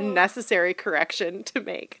unnecessary correction to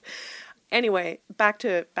make. Anyway, back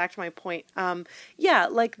to my point.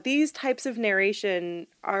 Like these types of narration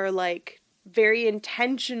are like very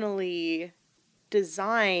intentionally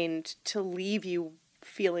designed to leave you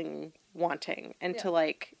feeling wanting and to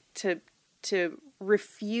like to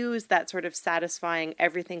refuse that sort of satisfying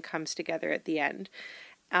everything comes together at the end.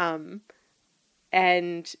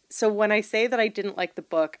 And so when I say that I didn't like the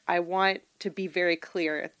book, I want to be very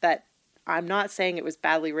clear that I'm not saying it was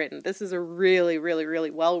badly written. This is a really, really,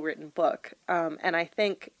 really well-written book. And I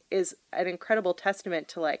think is an incredible testament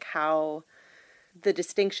to like how the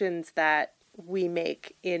distinctions that we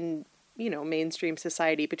make in, mainstream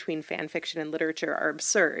society between fan fiction and literature are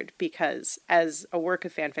absurd, because as a work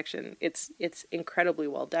of fan fiction, it's incredibly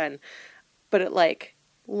well done. But it like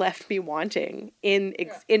left me wanting in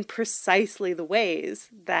precisely the ways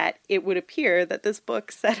that it would appear that this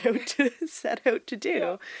book set out to do.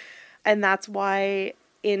 Yeah. And that's why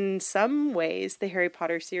in some ways the Harry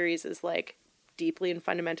Potter series is like deeply and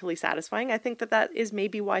fundamentally satisfying. I think that is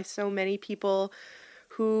maybe why so many people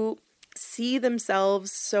who see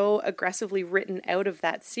themselves so aggressively written out of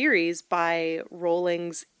that series by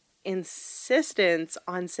Rowling's insistence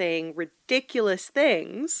on saying ridiculous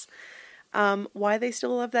things, why they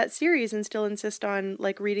still love that series and still insist on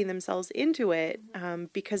like reading themselves into it,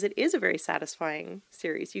 because it is a very satisfying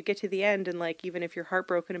series. You get to the end and like even if you're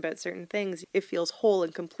heartbroken about certain things, it feels whole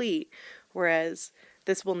and complete, whereas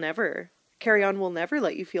this will never. Carry On will never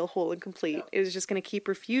let you feel whole and complete. No. It is just going to keep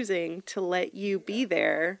refusing to let you be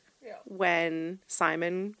there when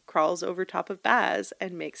Simon crawls over top of Baz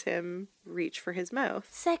and makes him reach for his mouth.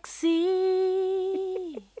 Sexy.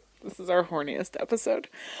 This is our horniest episode.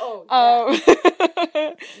 Oh,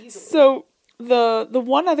 yeah. So the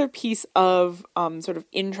one other piece of sort of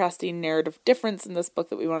interesting narrative difference in this book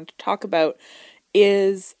that we wanted to talk about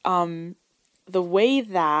is the way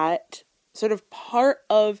that sort of part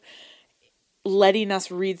of letting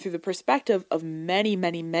us read through the perspective of many,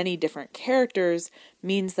 many, many different characters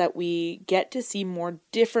means that we get to see more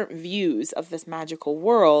different views of this magical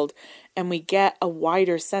world, and we get a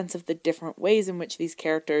wider sense of the different ways in which these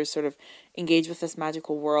characters sort of engage with this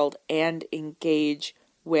magical world and engage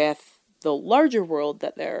with the larger world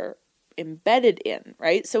that they're embedded in,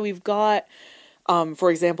 right? So we've got,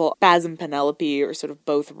 for example, Baz and Penelope are sort of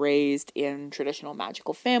both raised in traditional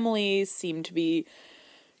magical families, seem to be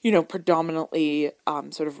predominantly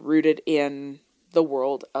sort of rooted in the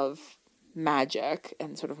world of magic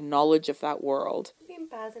and sort of knowledge of that world. You mean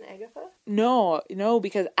Baz and Agatha? No,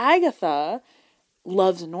 because Agatha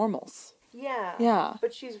loves normals. Yeah. Yeah.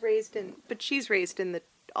 But she's raised in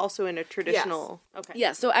also in a traditional. Yes. Okay.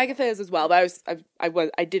 Yeah, so Agatha is as well, but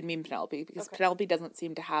I did mean Penelope, because Penelope doesn't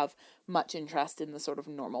seem to have much interest in the sort of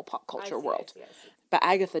normal pop culture world. I see. But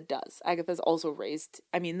Agatha does. Agatha's also raised,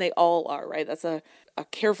 they all are, right? That's a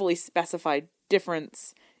carefully specified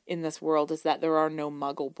difference in this world, is that there are no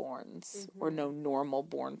muggle-borns or no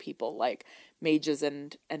normal-born people. Like, mages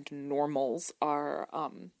and normals are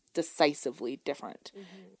decisively different.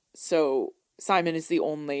 Mm-hmm. So Simon is the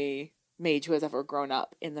only mage who has ever grown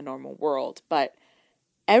up in the normal world, but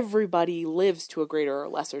everybody lives to a greater or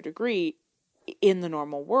lesser degree in the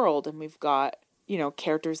normal world, and we've got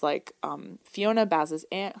characters like Fiona, Baz's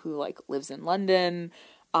aunt, who like lives in London.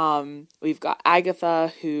 We've got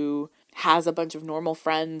Agatha, who has a bunch of normal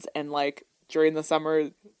friends and like during the summer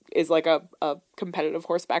is like a competitive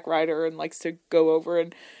horseback rider and likes to go over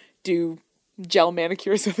and do gel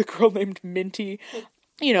manicures with a girl named Minty.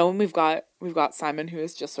 And we've got Simon, who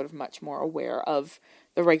is just sort of much more aware of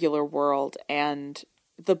the regular world, and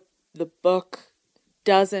the book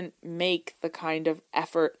doesn't make the kind of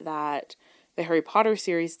effort that the the Harry Potter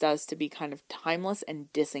series does to be kind of timeless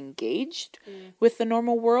and disengaged with the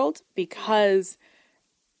normal world, because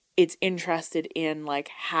it's interested in like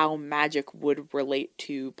how magic would relate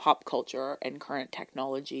to pop culture and current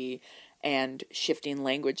technology and shifting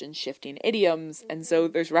language and shifting idioms. And so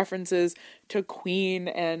there's references to Queen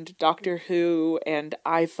and Doctor Who and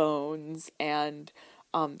iPhones, and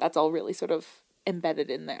that's all really sort of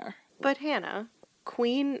embedded in there. But Hannah,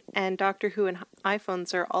 Queen and Doctor Who and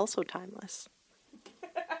iPhones are also timeless.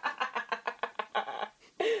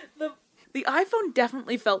 The iPhone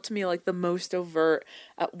definitely felt to me like the most overt.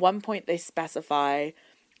 At one point they specify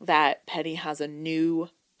that Penny has a new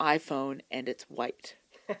iPhone and it's white.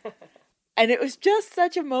 And it was just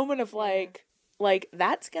such a moment of like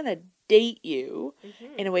that's gonna date you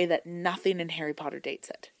in a way that nothing in Harry Potter dates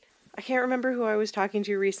it. I can't remember who I was talking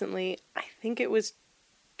to recently. I think it was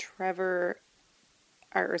Trevor,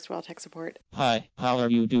 our erstwhile tech support. Hi, how are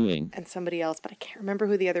you doing? And somebody else, but I can't remember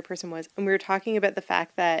who the other person was. And we were talking about the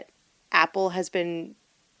fact that Apple has been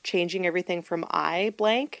changing everything from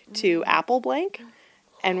iBlank to Apple blank.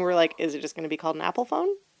 And we're like, is it just going to be called an Apple phone?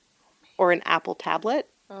 Or an Apple tablet?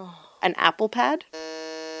 Oh. An Apple pad?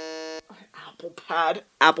 Apple pad.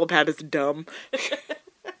 Apple pad is dumb.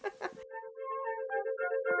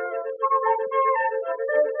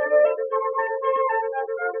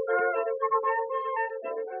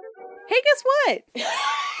 Hey, guess what?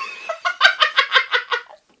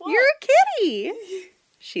 You're a kitty.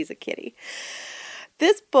 She's a kitty.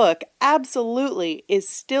 This book absolutely is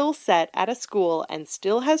still set at a school and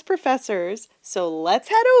still has professors, so let's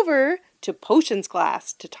head over to Potions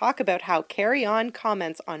class to talk about how Carry On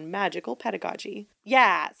comments on magical pedagogy.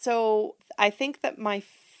 Yeah, so I think that my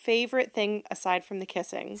favorite thing, aside from the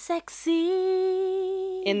kissing, Sexy.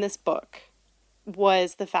 in this book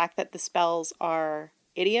was the fact that the spells are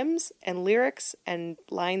idioms and lyrics and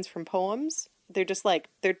lines from poems. They're just like,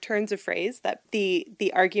 they're turns of phrase that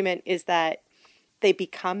the argument is that they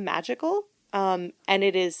become magical. And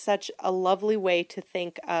it is such a lovely way to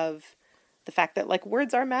think of the fact that like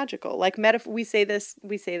words are magical. Like we say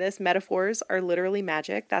this, metaphors are literally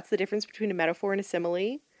magic. That's the difference between a metaphor and a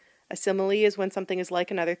simile. A simile is when something is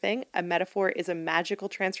like another thing. A metaphor is a magical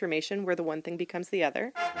transformation where the one thing becomes the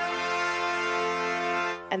other.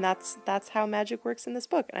 And that's how magic works in this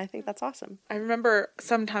book. And I think that's awesome. I remember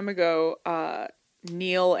some time ago,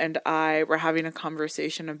 Neil and I were having a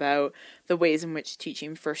conversation about the ways in which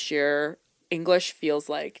teaching first year English feels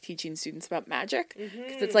like teaching students about magic.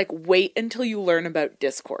 Because it's like, wait until you learn about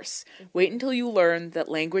discourse. Wait until you learn that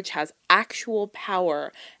language has actual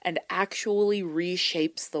power and actually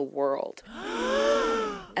reshapes the world.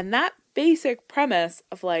 And that basic premise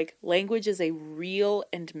of like language is a real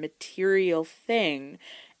and material thing,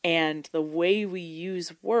 and the way we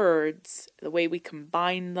use words, the way we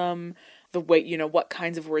combine them, the way, you know, what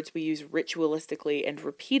kinds of words we use ritualistically and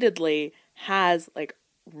repeatedly has like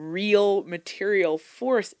real material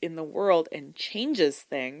force in the world and changes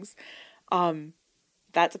things.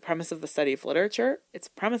 That's a premise of the study of literature. It's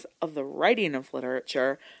a premise of the writing of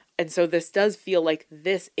literature. And so this does feel like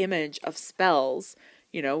this image of spells,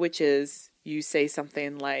 you know, which is you say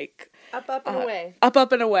something like Up, and away.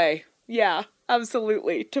 Up, and away. Yeah,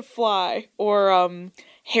 absolutely. To fly. Or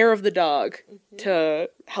hair of the dog to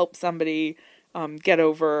help somebody get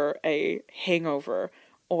over a hangover.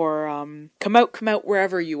 Or come out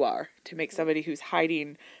wherever you are to make somebody who's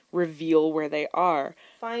hiding reveal where they are.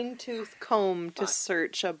 Fine-tooth comb to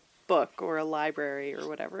search a book or a library or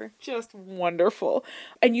whatever. Just wonderful.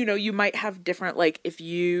 And, you know, you might have different, like, if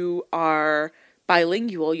you are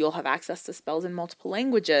bilingual, you'll have access to spells in multiple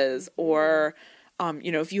languages. Or,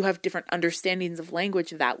 you know, if you have different understandings of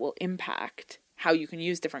language, that will impact how you can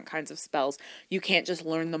use different kinds of spells. You can't just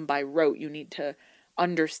learn them by rote. You need to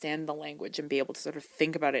understand the language and be able to sort of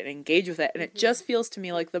think about it and engage with it. And it just feels to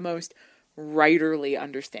me like the most writerly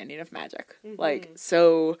understanding of magic. Like,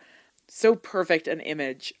 so perfect an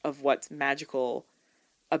image of what's magical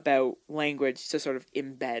about language to sort of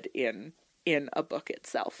embed in a book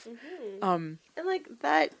itself. And like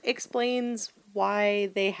that explains why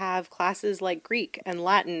they have classes like Greek and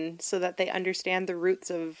Latin so that they understand the roots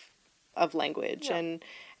of language. Yeah.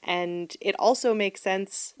 And it also makes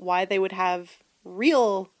sense why they would have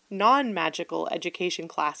real non-magical education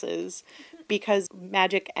classes, because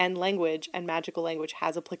magic and language and magical language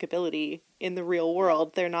has applicability in the real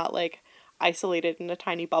world. They're not like isolated in a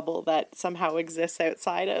tiny bubble that somehow exists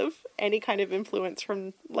outside of any kind of influence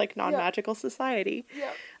from like non-magical society.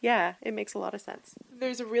 Yeah, it makes a lot of sense.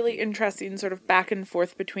 there's a really interesting sort of back and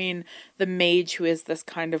forth between the mage, who is this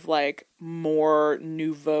kind of like more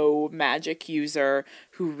nouveau magic user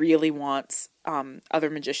who really wants other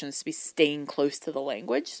magicians to be staying close to the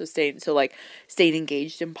language, staying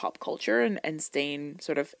engaged in pop culture and staying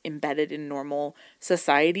sort of embedded in normal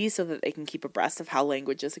society so that they can keep abreast of how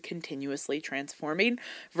language is continuously transforming,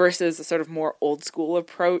 versus a sort of more old school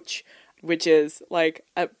approach, which is like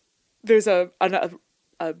there's a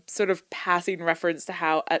sort of passing reference to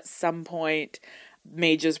how at some point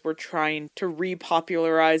mages were trying to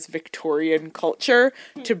repopularize Victorian culture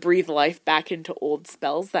to breathe life back into old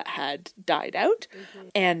spells that had died out. Mm-hmm.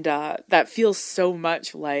 And that feels so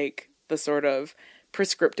much like the sort of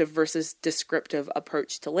prescriptive versus descriptive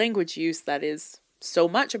approach to language use that is so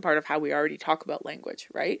much a part of how we already talk about language,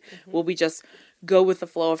 right? Mm-hmm. Will we just go with the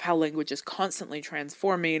flow of how language is constantly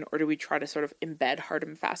transforming, or do we try to sort of embed hard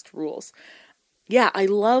and fast rules? Yeah, I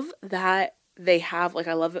love that they have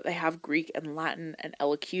Greek and Latin and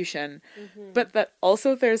elocution, mm-hmm. but that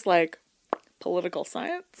also there's like political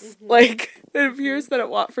science. Mm-hmm. Like, it appears that at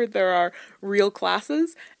Watford there are real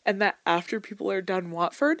classes, and that after people are done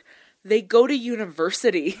Watford, they go to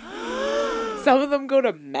university. Some of them go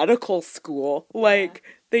to medical school. Like,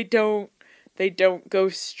 they don't go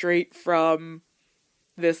straight from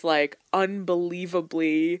this like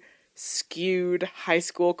unbelievably skewed high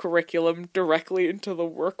school curriculum directly into the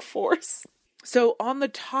workforce. So on the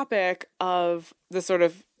topic of the sort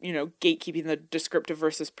of, gatekeeping, the descriptive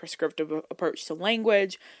versus prescriptive approach to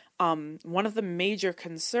language, one of the major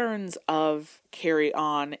concerns of Carry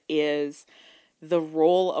On is the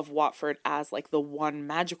role of Watford as like the one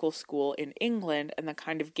magical school in England and the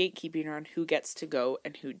kind of gatekeeping around who gets to go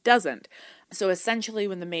and who doesn't. So essentially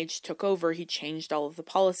when the mage took over, he changed all of the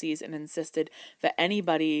policies and insisted that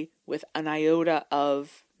anybody with an iota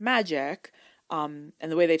of magic, and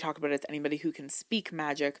the way they talk about it is anybody who can speak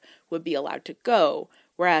magic would be allowed to go,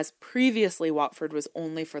 whereas previously Watford was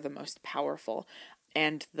only for the most powerful.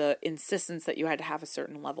 And the insistence that you had to have a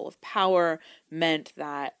certain level of power meant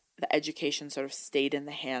that the education sort of stayed in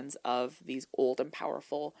the hands of these old and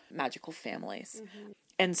powerful magical families. Mm-hmm.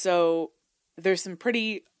 And so there's some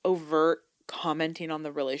pretty overt commenting on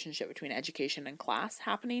the relationship between education and class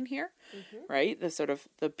happening here, mm-hmm. right? The sort of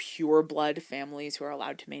the pure blood families who are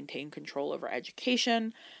allowed to maintain control over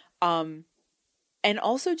education. And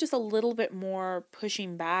also just a little bit more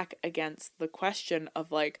pushing back against the question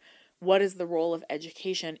of like, what is the role of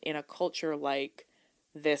education in a culture like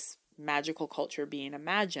this magical culture being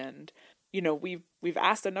imagined? We've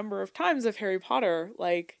asked a number of times of Harry Potter,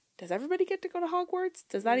 like, does everybody get to go to Hogwarts?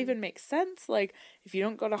 Does that even make sense? Like, if you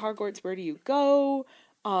don't go to Hogwarts, where do you go?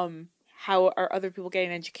 How are other people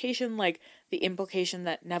getting education? Like, the implication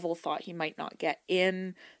that Neville thought he might not get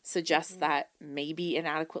in suggests mm-hmm. that maybe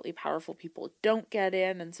inadequately powerful people don't get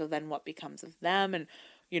in, and so then what becomes of them? And,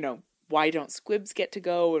 why don't squibs get to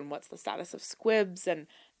go? And what's the status of squibs? And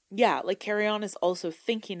yeah, like Carry On is also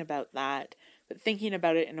thinking about that, but thinking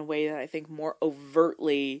about it in a way that I think more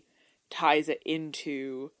overtly ties it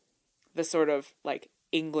into the sort of like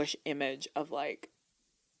English image of like,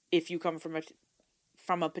 if you come from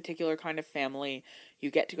a particular kind of family,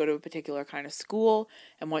 you get to go to a particular kind of school,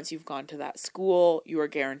 and once you've gone to that school, you are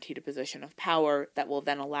guaranteed a position of power that will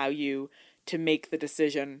then allow you to make the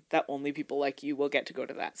decision that only people like you will get to go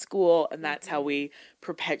to that school, and that's mm-hmm. how we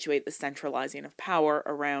perpetuate the centralizing of power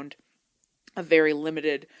around a very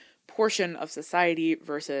limited portion of society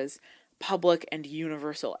versus public and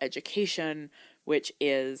universal education, which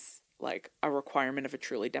is like a requirement of a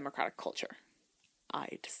truly democratic culture.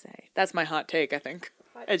 I'd say. That's my hot take, I think.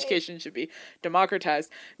 Education should be democratized.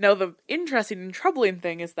 Now, the interesting and troubling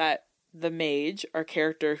thing is that the mage, our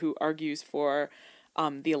character who argues for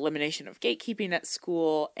the elimination of gatekeeping at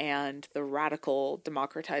school and the radical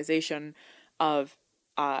democratization of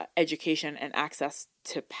education and access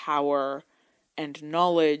to power and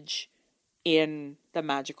knowledge in the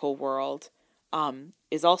magical world,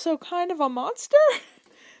 is also kind of a monster.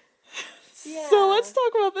 Yeah. So let's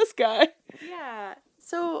talk about this guy. Yeah.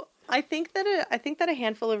 So I think that a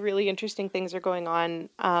handful of really interesting things are going on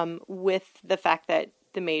with the fact that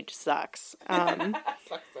the mage sucks.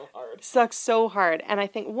 Sucks so hard. And I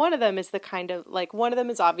think one of them is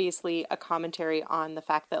obviously a commentary on the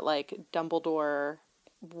fact that like Dumbledore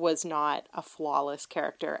was not a flawless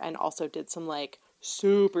character and also did some like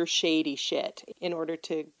super shady shit in order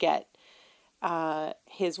to get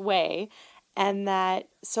his way. And that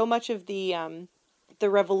so much of the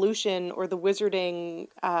revolution or the wizarding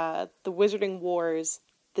wars,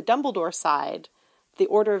 the Dumbledore side, the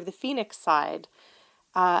Order of the Phoenix side,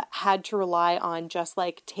 had to rely on just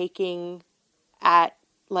like taking at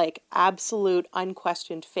like absolute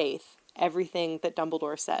unquestioned faith everything that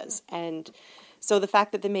Dumbledore says. And so the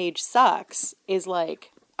fact that the mage sucks is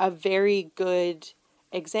like a very good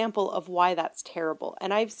example of why that's terrible.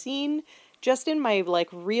 And I've seen just in my like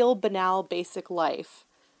real banal basic life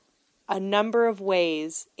a number of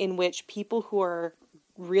ways in which people who are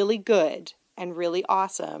really good and really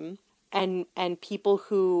awesome and people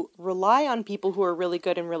who rely on people who are really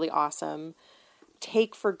good and really awesome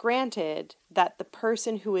take for granted that the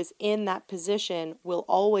person who is in that position will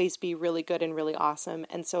always be really good and really awesome.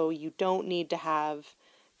 And so you don't need to have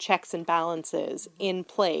checks and balances in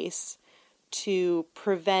place to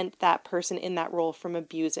prevent that person in that role from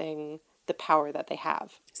abusing the power that they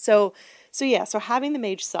have. So having the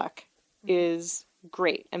mage suck is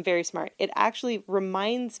great and very smart. It actually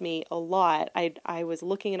reminds me a lot. I was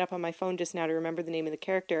looking it up on my phone just now to remember the name of the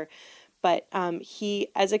character, but he,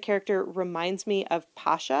 as a character, reminds me of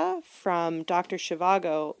Pasha from Dr.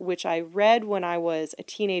 Zhivago, which I read when I was a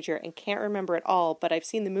teenager and can't remember at all, but I've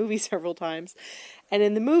seen the movie several times. And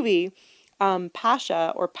in the movie,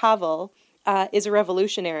 Pasha, or Pavel, is a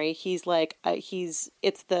revolutionary. He's like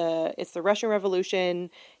it's the Russian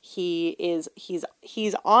Revolution. He's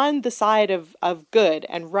on the side of good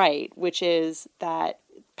and right, which is that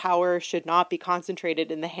power should not be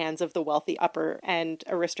concentrated in the hands of the wealthy upper and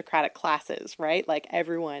aristocratic classes, right? Like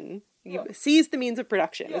everyone sees the means of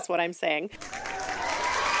production is what I'm saying.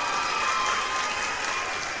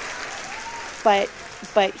 But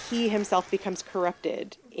he himself becomes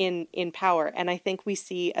corrupted in power. And I think we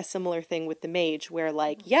see a similar thing with the mage where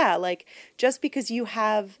like just because you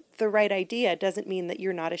have the right idea doesn't mean that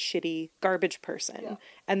you're not a shitty garbage person. Yeah.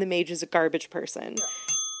 And the mage is a garbage person. Yeah.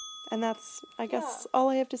 And that's, I guess, all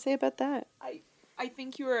I have to say about that. I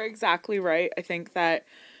think you are exactly right. I think that,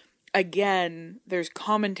 again, there's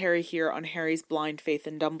commentary here on Harry's blind faith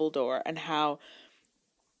in Dumbledore and how,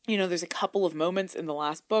 you know, there's a couple of moments in the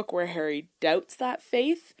last book where Harry doubts that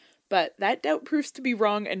faith, but that doubt proves to be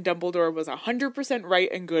wrong and Dumbledore was 100% right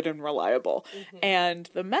and good and reliable. Mm-hmm. And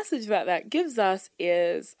the message that gives us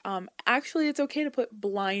is actually it's okay to put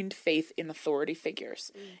blind faith in authority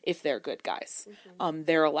figures if they're good guys. Mm-hmm.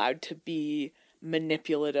 They're allowed to be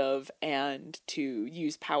manipulative and to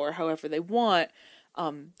use power however they want.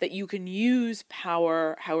 That you can use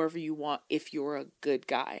power however you want if you're a good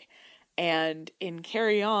guy. And in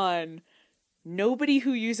Carry On, nobody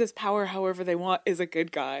who uses power however they want is a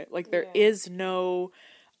good guy. Like, there is no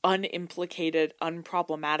unimplicated,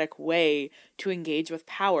 unproblematic way to engage with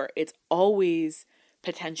power. It's always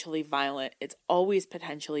potentially violent. It's always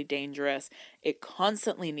potentially dangerous. It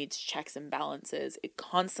constantly needs checks and balances. It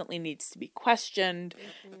constantly needs to be questioned.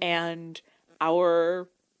 Mm-hmm. And our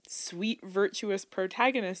sweet, virtuous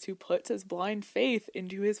protagonist who puts his blind faith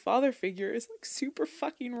into his father figure is like super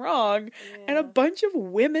fucking wrong. Yeah. And a bunch of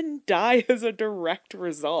women die as a direct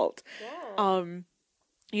result. Yeah.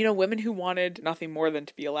 You know, women who wanted nothing more than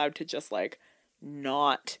to be allowed to just like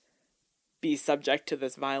not be subject to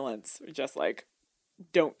this violence, just like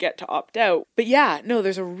don't get to opt out. But yeah, no,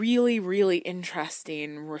 there's a really, really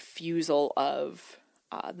interesting refusal of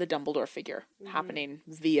the Dumbledore figure happening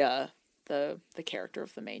via the character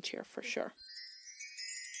of the mage here, for sure.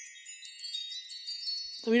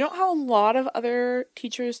 So we don't have a lot of other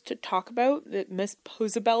teachers to talk about. That Miss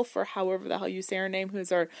Posabel, for however the hell you say her name,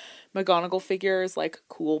 who's our McGonagall figure, is like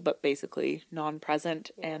cool but basically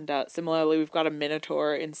non-present. Yeah. And similarly, we've got a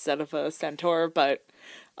Minotaur instead of a Centaur, but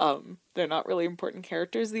they're not really important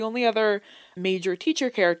characters. The only other major teacher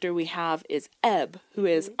character we have is Ebb, who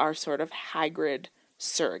is our sort of Hagrid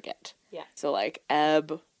surrogate. Yeah. So like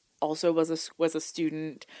Ebb also was a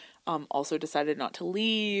student, also decided not to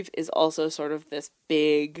leave, is also sort of this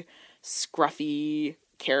big, scruffy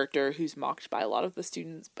character who's mocked by a lot of the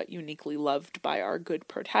students, but uniquely loved by our good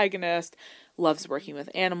protagonist, loves working with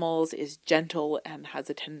animals, is gentle, and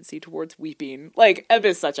has a tendency towards weeping. Like, Ebb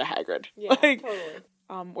is such a Hagrid. Yeah, like,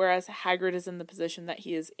 totally. Whereas Hagrid is in the position that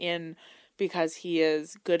he is in because he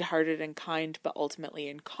is good-hearted and kind, but ultimately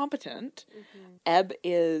incompetent. Mm-hmm. Ebb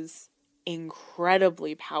is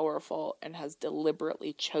incredibly powerful and has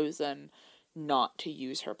deliberately chosen not to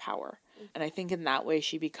use her power. And I think in that way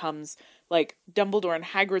she becomes like Dumbledore and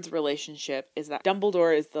Hagrid's relationship is that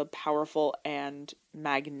Dumbledore is the powerful and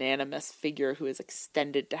magnanimous figure who is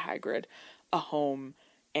extended to Hagrid a home,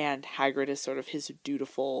 and Hagrid is sort of his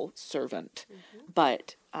dutiful servant. Mm-hmm.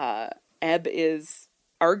 But Ebb is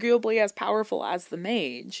arguably as powerful as the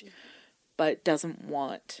mage, but doesn't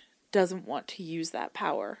want to use that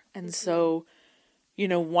power. And so, you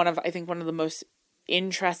know, I think one of the most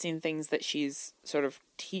interesting things that she's sort of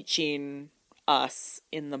teaching us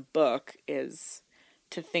in the book is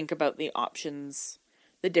to think about the options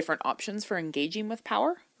the different options for engaging with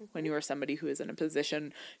power when you are somebody who is in a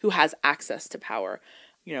position who has access to power.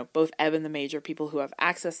 You know, both Ebb and the Mage are people who have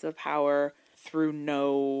access to the power through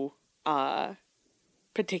no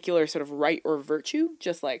particular sort of right or virtue,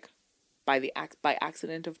 just like by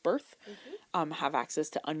accident of birth, have access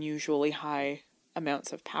to unusually high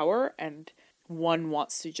amounts of power, and one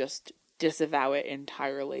wants to just disavow it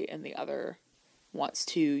entirely and the other wants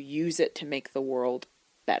to use it to make the world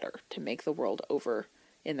better, to make the world over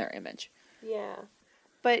in their image. Yeah.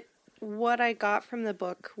 But what I got from the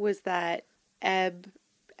book was that Ebb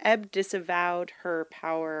disavowed her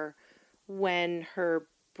power when her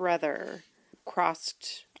brother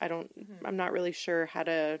crossed, I'm not really sure how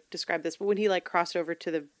to describe this, but when he like crossed over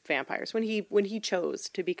to the vampires, when he chose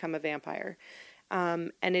to become a vampire.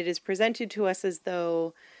 And it is presented to us as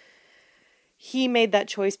though he made that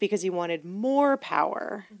choice because he wanted more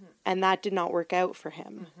power, and that did not work out for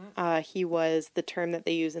him. He was, the term that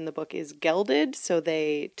they use in the book is gelded, so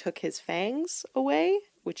they took his fangs away,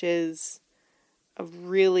 which is a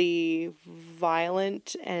really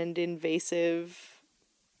violent and invasive.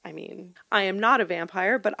 I mean, I am not a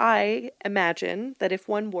vampire, but I imagine that if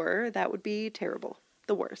one were, that would be terrible.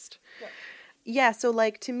 The worst. Yeah, so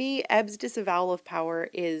like to me, Ebb's disavowal of power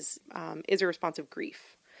is a response of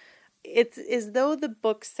grief. It's as though the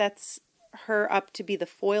book sets her up to be the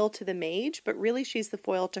foil to the mage, but really she's the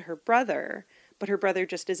foil to her brother, but her brother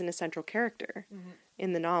just isn't a central character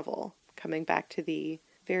in the novel, coming back to the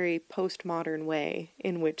very postmodern way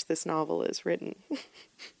in which this novel is written.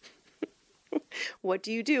 What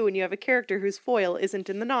do you do when you have a character whose foil isn't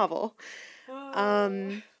in the novel?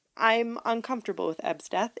 I'm uncomfortable with Ebb's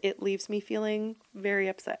death. It leaves me feeling very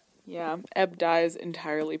upset. Yeah, Ebb dies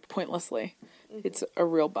entirely pointlessly. It's a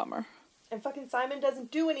real bummer. And fucking Simon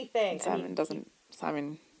doesn't do anything.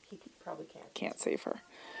 Simon he probably can't save her.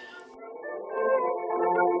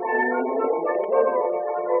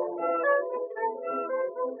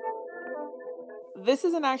 This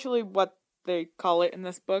isn't actually what they call it in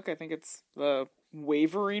this book. I think it's the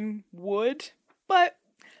Wavering Wood. But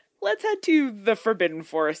let's head to the Forbidden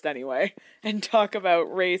Forest anyway and talk about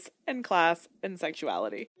race and class and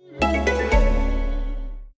sexuality.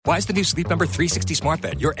 Why is the new Sleep Number 360 smart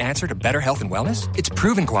bed your answer to better health and wellness? It's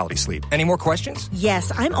proven quality sleep. Any more questions?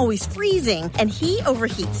 Yes, I'm always freezing, and he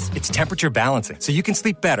overheats. It's temperature balancing, so you can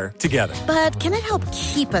sleep better together. But can it help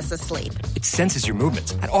keep us asleep? It senses your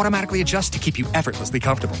movements and automatically adjusts to keep you effortlessly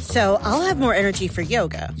comfortable. So I'll have more energy for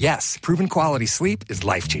yoga. Yes, proven quality sleep is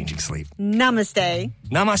life-changing sleep. Namaste.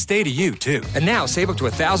 Namaste to you, too. And now, save up to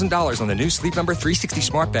 $1,000 on the new Sleep Number 360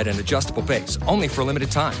 smart bed and adjustable base, only for a limited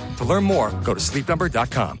time. To learn more, go to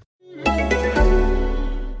sleepnumber.com.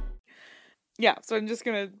 Yeah, so I'm just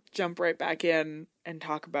going to jump right back in and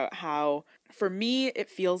talk about how, for me, it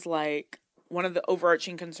feels like one of the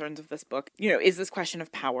overarching concerns of this book, is this question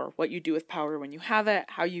of power. What you do with power when you have it,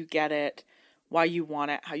 how you get it, why you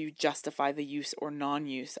want it, how you justify the use or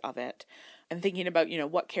non-use of it. And thinking about,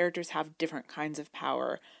 what characters have different kinds of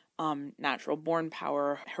power, natural born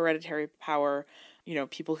power, hereditary power,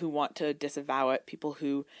 people who want to disavow it, people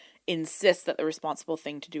who insist that the responsible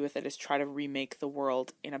thing to do with it is try to remake the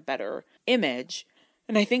world in a better image.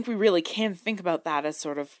 And I think we really can think about that as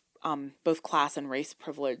sort of both class and race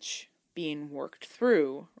privilege being worked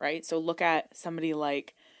through, right? So look at somebody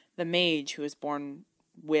like the mage who is born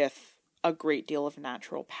with a great deal of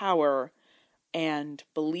natural power and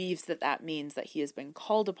believes that that means that he has been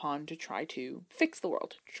called upon to try to fix the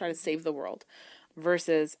world, to try to save the world,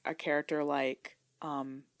 versus a character like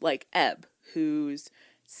Ebb, who's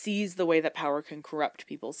sees the way that power can corrupt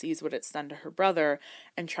people, sees what it's done to her brother,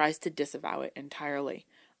 and tries to disavow it entirely.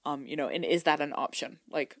 And is that an option?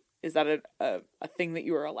 Like, is that a thing that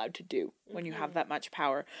you are allowed to do when you have that much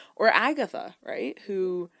power? Or Agatha, right?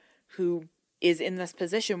 Who is in this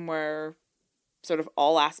position where sort of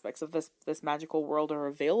all aspects of this magical world are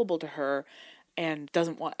available to her and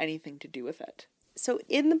doesn't want anything to do with it. So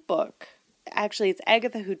in the book, actually it's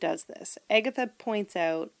Agatha who does this. Agatha points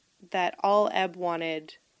out that all Ebb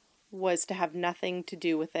wanted was to have nothing to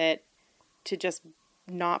do with it, to just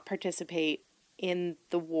not participate in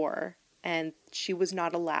the war, and she was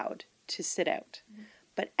not allowed to sit out.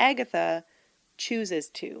 But Agatha chooses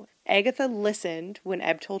to. Agatha listened when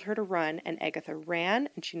Ebb told her to run, and Agatha ran,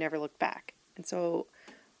 and she never looked back. And so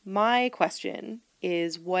my question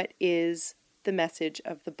is, what is the message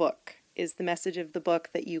of the book? Is the message of the book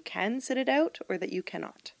that you can sit it out or that you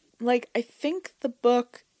cannot? Like, I think the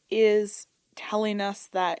book is telling us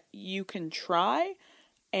that you can try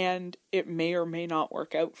and it may or may not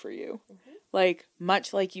work out for you. Like,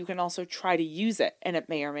 much like you can also try to use it and it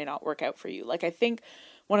may or may not work out for you. Like, I think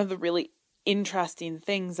one of the really interesting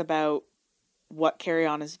things about what Carry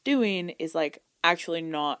On is doing is like actually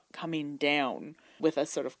not coming down with a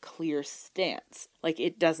sort of clear stance. Like,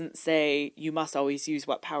 it doesn't say you must always use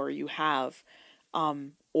what power you have,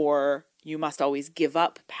 or you must always give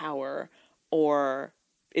up power, or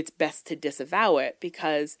it's best to disavow it,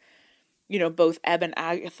 because, you know, both Ebb and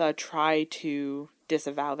Agatha try to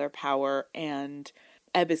disavow their power, and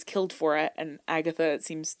Ebb is killed for it, and Agatha, it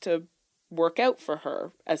seems to work out for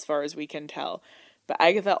her, as far as we can tell. But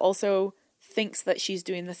Agatha also thinks that she's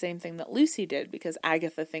doing the same thing that Lucy did, because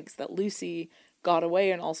Agatha thinks that Lucy got away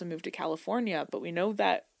and also moved to California, but we know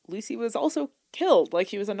that Lucy was also killed. Like,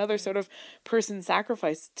 she was another sort of person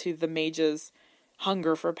sacrificed to the mage's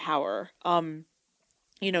hunger for power.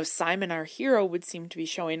 You know, Simon, our hero, would seem to be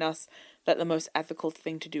showing us that the most ethical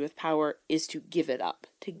thing to do with power is to give it up,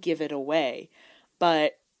 to give it away.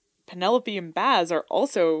 But Penelope and Baz are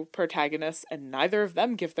also protagonists, and neither of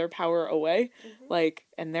them give their power away. Like,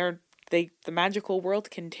 and the magical world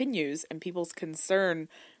continues, and people's concern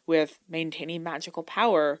with maintaining magical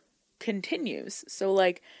power continues. So,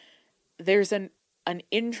 like, there's an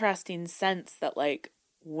interesting sense that, like,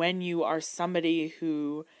 when you are somebody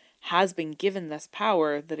who has been given this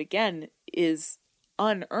power that, again, is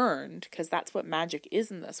unearned, because that's what magic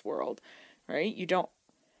is in this world, right? You don't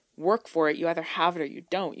work for it. You either have it or you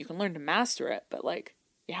don't. You can learn to master it, but, like,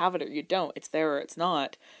 you have it or you don't. It's there or it's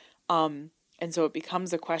not. And so it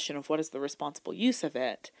becomes a question of what is the responsible use of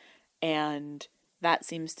it. And that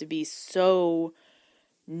seems to be so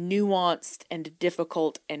nuanced and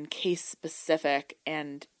difficult and case specific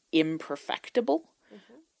and imperfectible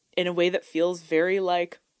in a way that feels very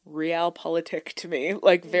like realpolitik to me,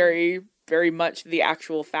 like very, very much the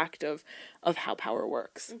actual fact of how power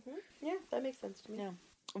works. Yeah, that makes sense to me. Yeah.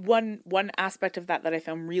 One aspect of that I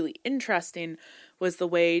found really interesting was the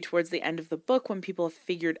way towards the end of the book, when people have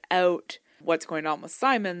figured out what's going on with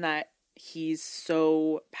Simon, that he's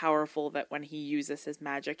so powerful that when he uses his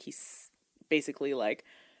magic, he's basically like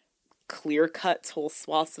clear cuts whole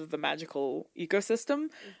swaths of the magical ecosystem.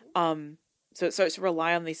 So it starts to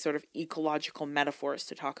rely on these sort of ecological metaphors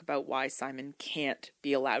to talk about why Simon can't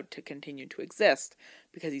be allowed to continue to exist,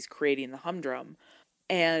 because he's creating the humdrum.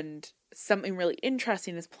 And something really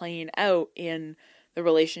interesting is playing out in the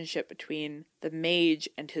relationship between the mage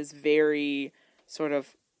and his very sort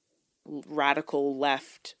of radical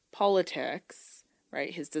left politics,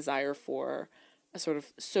 right? His desire for a sort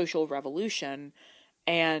of social revolution,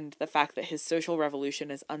 and the fact that his social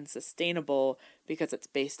revolution is unsustainable because it's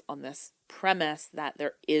based on this premise that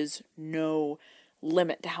there is no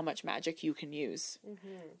limit to how much magic you can use.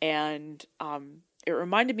 And it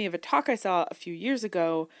reminded me of a talk I saw a few years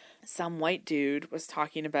ago. Some white dude was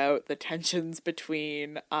talking about the tensions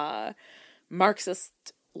between Marxist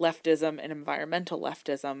leftism and environmental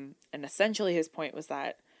leftism, and essentially his point was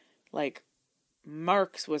that, like,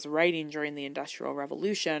 Marx was writing during the Industrial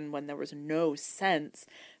Revolution when there was no sense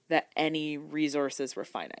that any resources were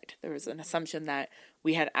finite. There was an assumption that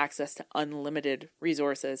we had access to unlimited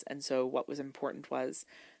resources, and so what was important was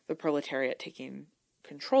the proletariat taking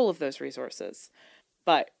control of those resources.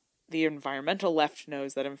 But the environmental left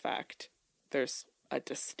knows that, in fact, there's a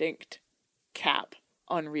distinct cap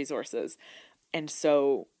on resources, and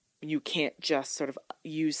so you can't just sort of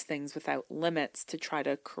use things without limits to try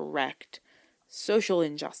to correct social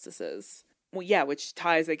injustices. Well, yeah, which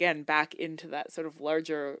ties again back into that sort of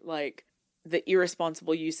larger, like, the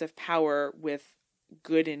irresponsible use of power with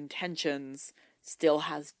good intentions still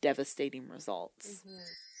has devastating results.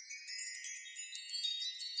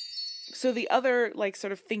 So the other, like,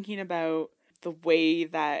 sort of thinking about the way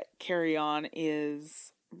that Carry On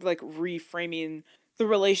is, like, reframing the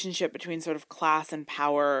relationship between sort of class and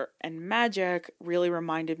power and magic really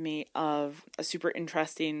reminded me of a super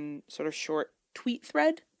interesting sort of short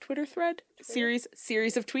Twitter thread, series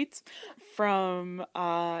of tweets from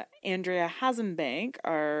Andrea Hasenbank,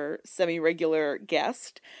 our semi-regular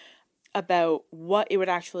guest, about what it would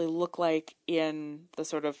actually look like in the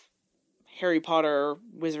sort of Harry Potter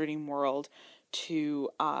wizarding world to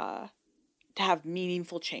have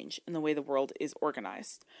meaningful change in the way the world is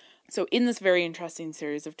organized. So in this very interesting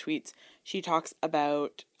series of tweets, she talks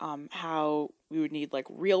about how we would need, like,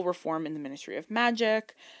 real reform in the Ministry of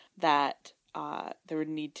Magic, that there would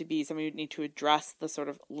need to be, somebody would need to address the sort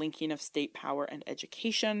of linking of state power and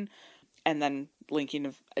education, and then linking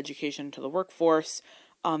of education to the workforce,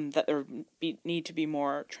 that there would need to be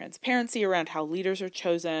more transparency around how leaders are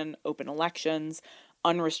chosen, open elections,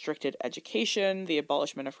 unrestricted education, the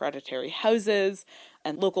abolishment of hereditary houses,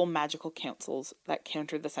 and local magical councils that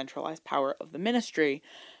counter the centralized power of the ministry.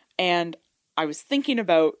 And I was thinking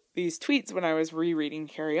about these tweets when I was rereading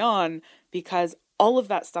Carry On, because all of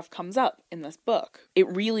that stuff comes up in this book. It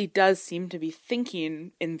really does seem to be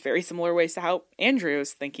thinking in very similar ways to how Andrea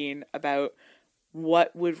was thinking about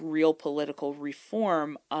what would real political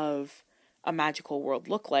reform of a magical world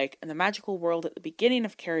look like. And the magical world at the beginning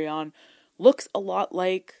of Carry On looks a lot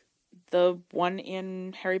like the one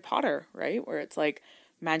in Harry Potter, right? Where it's like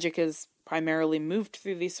magic is primarily moved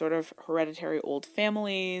through these sort of hereditary old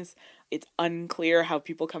families. It's unclear how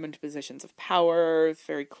people come into positions of power,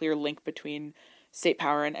 very clear link between state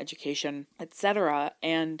power and education, etc.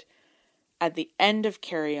 And at the end of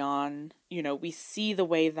Carry On, you know, we see the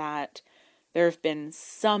way that there have been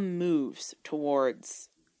some moves towards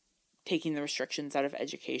taking the restrictions out of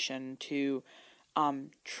education, to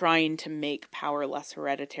trying to make power less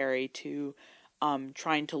hereditary, to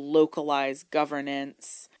trying to localize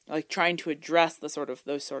governance, like trying to address the sort of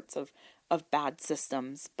those sorts of bad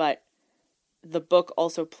systems. But the book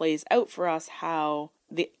also plays out for us how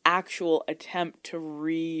the actual attempt to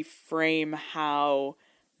reframe how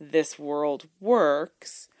this world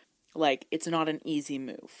works, like, it's not an easy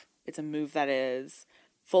move. It's a move that is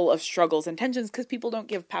full of struggles and tensions because people don't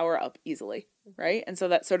give power up easily, right? And so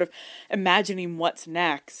that sort of imagining what's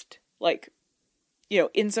next, like, you know,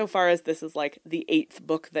 insofar as this is like the 8th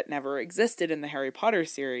book that never existed in the Harry Potter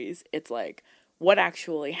series, it's like, what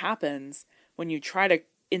actually happens when you try to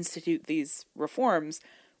institute these reforms?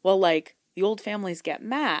 Well, like, the old families get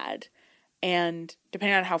mad, and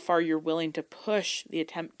depending on how far you're willing to push the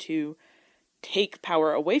attempt to take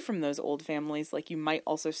power away from those old families, like, you might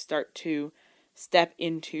also start to step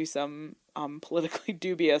into some politically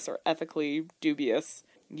dubious or ethically dubious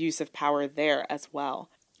use of power there as well.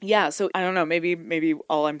 Yeah, so I don't know, maybe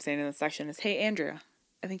all I'm saying in this section is, hey, Andrea,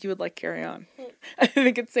 I think you would like Carry On. I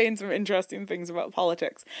think it's saying some interesting things about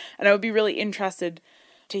politics. And I would be really interested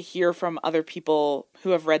to hear from other people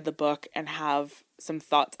who have read the book and have some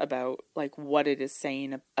thoughts about, like, what it is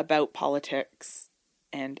saying about politics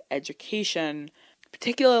and education,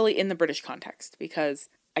 particularly in the British context, because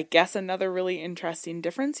I guess another really interesting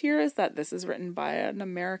difference here is that this is written by an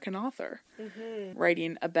American author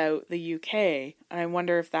writing about the UK. And I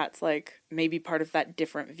wonder if that's, like, maybe part of that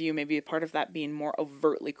different view, maybe part of that being more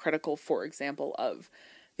overtly critical, for example, of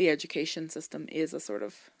the education system is a sort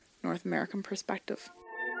of North American perspective.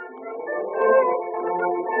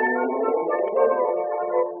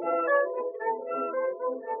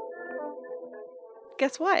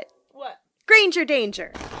 Guess what? What? Granger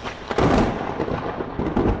danger.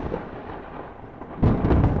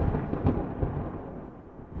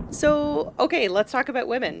 So, okay, let's talk about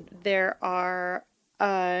women. There are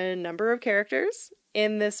a number of characters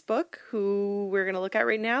in this book who we're going to look at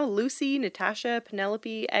right now. Lucy, Natasha,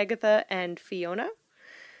 Penelope, Agatha, and Fiona.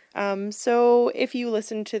 So if you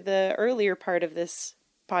listen to the earlier part of this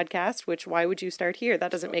podcast, which, why would you start here?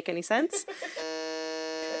 That doesn't make any sense.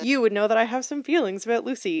 You would know that I have some feelings about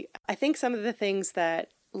Lucy. I think some of the things that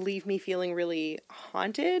leave me feeling really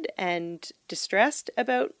haunted and distressed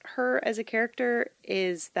about her as a character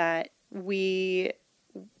is that we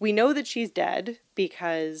know that she's dead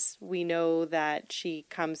because we know that she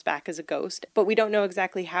comes back as a ghost, but we don't know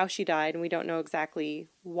exactly how she died and we don't know exactly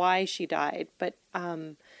why she died. But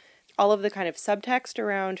all of the kind of subtext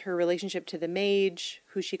around her relationship to the mage,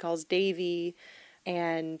 who she calls Davy,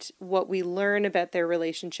 and what we learn about their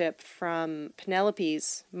relationship from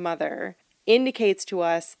Penelope's mother indicates to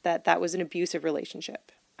us that that was an abusive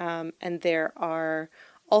relationship. And there are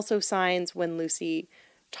also signs when Lucy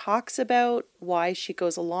talks about why she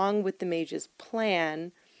goes along with the mage's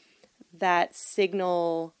plan that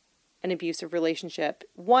signal an abusive relationship.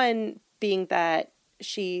 One being that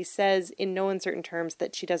she says in no uncertain terms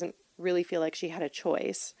that she doesn't really feel like she had a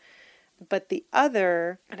choice. But the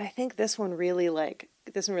other, and I think this one really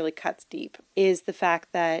cuts deep, is the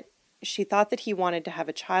fact that she thought that he wanted to have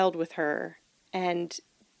a child with her. And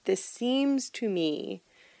this seems to me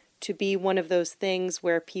to be one of those things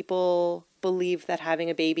where people believe that having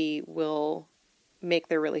a baby will make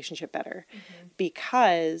their relationship better. Mm-hmm.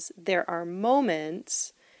 Because there are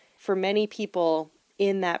moments for many people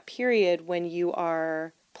in that period when you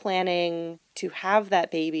are planning to have that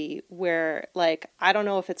baby where, like, I don't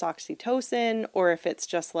know if it's oxytocin or if it's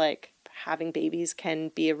just like having babies can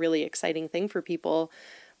be a really exciting thing for people,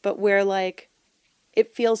 but where, like,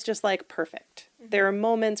 it feels just like perfect. Mm-hmm. There are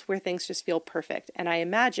moments where things just feel perfect. And I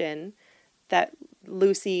imagine that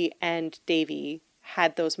Lucy and Davy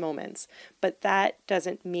had those moments, but that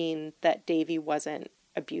doesn't mean that Davy wasn't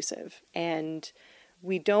abusive. And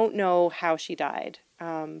we don't know how she died,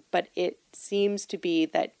 but it seems to be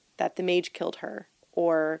that the mage killed her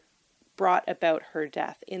or brought about her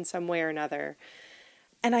death in some way or another.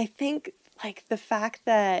 And I think like the fact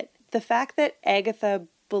that Agatha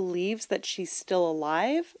believes that she's still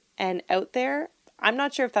alive and out there, I'm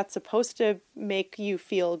not sure if that's supposed to make you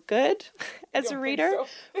feel good as a reader,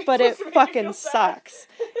 but it fucking sucks.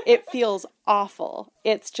 It feels awful.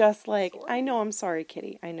 It's just like, I know, I'm sorry,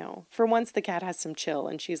 Kitty. I know. For once, the cat has some chill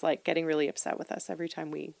and she's like getting really upset with us every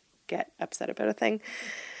time we get upset about a thing.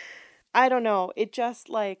 I don't know. It just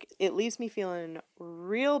like, it leaves me feeling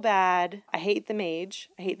real bad. I hate the mage.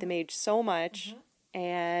 I hate the mage so much.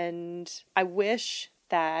 And I wish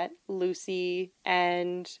that Lucy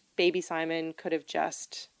and baby Simon could have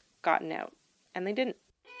just gotten out. And they didn't.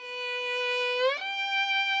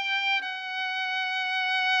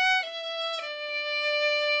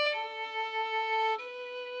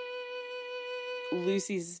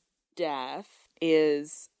 Lucy's death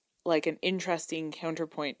is like an interesting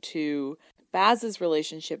counterpoint to Baz's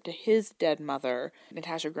relationship to his dead mother,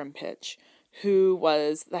 Natasha Grimpitch, who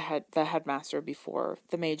was the headmaster before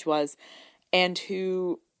the mage was, and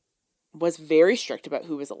who was very strict about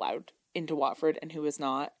who was allowed into Watford and who was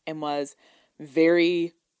not, and was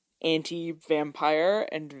very anti-vampire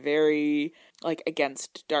and very like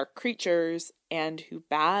against dark creatures, and who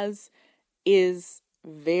Baz is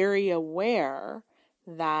very aware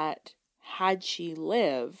that had she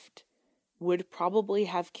lived, would probably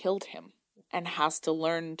have killed him, and has to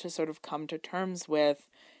learn to sort of come to terms with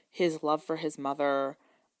his love for his mother,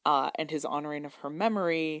 and his honoring of her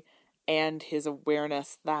memory, and his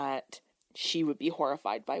awareness that she would be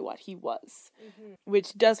horrified by what he was.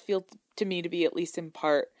 Which does feel to me to be, at least in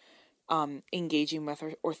part, engaging with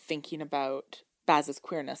or thinking about Baz's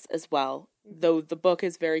queerness as well. Though the book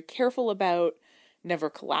is very careful about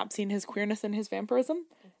never collapsing his queerness and his vampirism,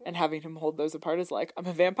 and having him hold those apart as like, I'm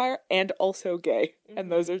a vampire and also gay,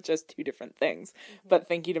 and those are just two different things. But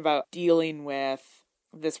thinking about dealing with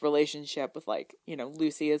this relationship with, like, you know,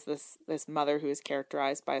 Lucy is this mother who is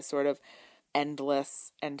characterized by a sort of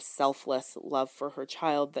endless and selfless love for her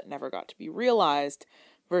child that never got to be realized,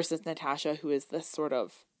 versus Natasha, who is this sort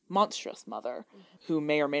of monstrous mother who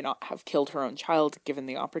may or may not have killed her own child given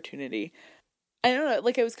the opportunity. I don't know,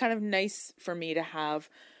 like, it was kind of nice for me to have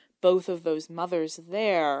both of those mothers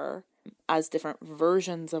there as different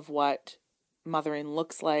versions of what mothering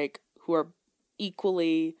looks like, who are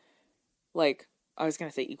equally, like, I was going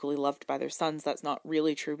to say equally loved by their sons. That's not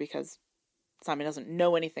really true because Simon doesn't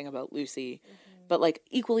know anything about Lucy, but like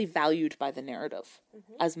equally valued by the narrative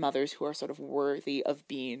as mothers who are sort of worthy of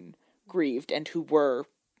being grieved and who were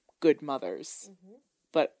good mothers,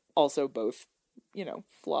 but also both, you know,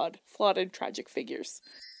 flawed and tragic figures.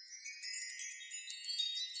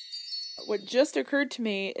 What just occurred to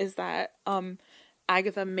me is that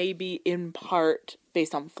Agatha may be in part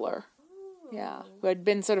based on Fleur. Yeah, who had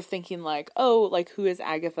been sort of thinking like, oh, like, who is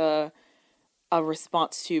Agatha a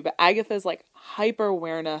response to? But Agatha's like hyper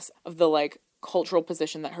awareness of the like cultural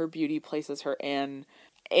position that her beauty places her in,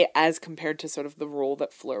 as compared to sort of the role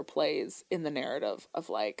that Fleur plays in the narrative of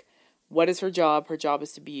like, what is her job? Her job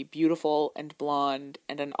is to be beautiful and blonde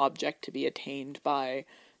and an object to be attained by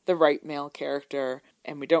the right male character,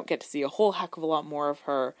 and we don't get to see a whole heck of a lot more of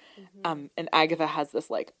her. And Agatha has this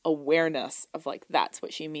like awareness of like, that's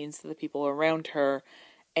what she means to the people around her,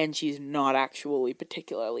 and she's not actually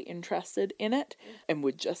particularly interested in it, and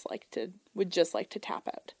would just like to tap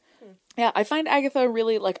out. Yeah, I find Agatha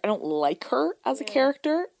really, like, I don't like her as a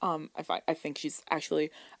character. I think she's actually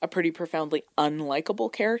a pretty profoundly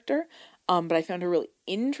unlikable character. But I found her really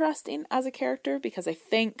interesting as a character because I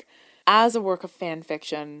think as a work of fan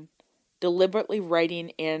fiction, deliberately writing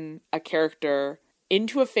in a character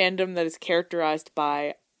into a fandom that is characterized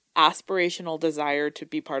by aspirational desire to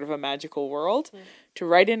be part of a magical world, to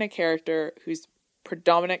write in a character whose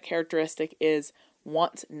predominant characteristic is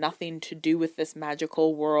wants nothing to do with this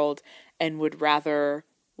magical world and would rather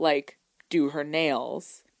like do her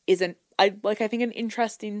nails is I think an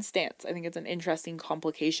interesting stance. I think it's an interesting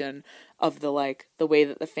complication of the way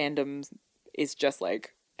that the fandom is just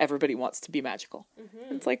like everybody wants to be magical.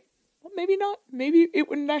 It's like, well, maybe not. Maybe it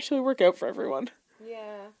wouldn't actually work out for everyone.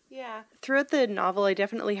 Yeah. Throughout the novel, I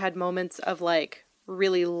definitely had moments of like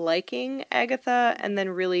really liking Agatha and then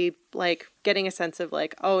really like getting a sense of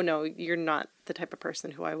like, oh no, you're not the type of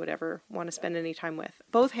person who I would ever want to spend any time with.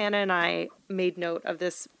 Both Hannah and I made note of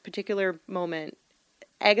this particular moment.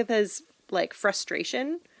 Agatha's like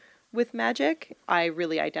frustration with magic, I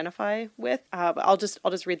really identify with. But I'll just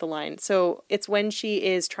read the line. So it's when she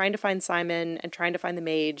is trying to find Simon and trying to find the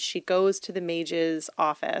mage. She goes to the mage's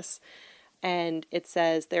office, and it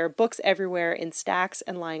says, there are books everywhere in stacks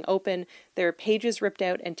and lying open. There are pages ripped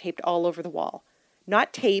out and taped all over the wall.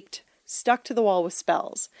 Not taped, stuck to the wall with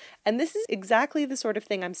spells. And this is exactly the sort of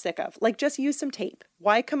thing I'm sick of. Like, just use some tape.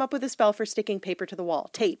 Why come up with a spell for sticking paper to the wall?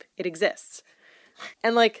 Tape. It exists.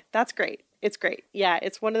 And like, that's great. It's great. Yeah,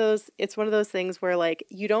 it's one of those things where like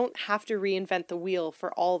you don't have to reinvent the wheel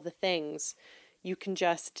for all the things. You can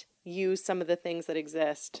just use some of the things that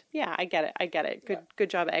exist. Yeah, I get it. Good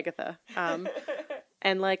job, Agatha.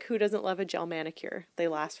 And like, who doesn't love a gel manicure? They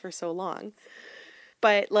last for so long.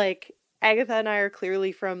 But like, Agatha and I are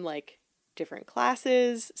clearly from like different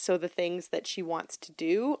classes, so the things that she wants to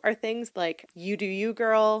do are things like, you do you,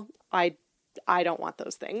 girl. I don't want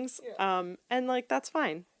those things. Yeah. And like, that's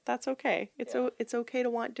fine. That's okay. It's okay to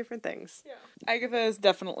want different things. Yeah. Agatha is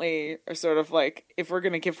definitely a sort of like, if we're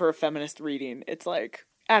gonna give her a feminist reading, it's like,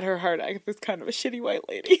 at her heart, Agatha's kind of a shitty white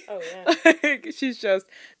lady. Oh yeah. Like, she's just,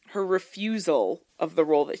 her refusal of the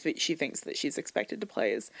role that she thinks that she's expected to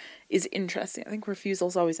play is interesting. I think refusal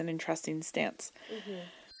is always an interesting stance. Mm-hmm.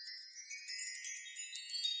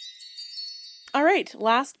 All right,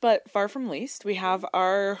 last but far from least, we have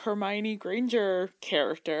our Hermione Granger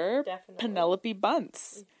character, Definitely. Penelope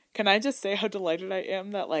Bunce. Can I just say how delighted I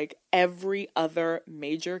am that, like, every other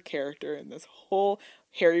major character in this whole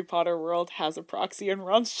Harry Potter world has a proxy and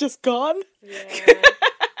Ron's just gone? Yeah.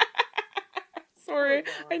 Sorry,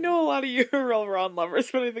 I know a lot of you are real Ron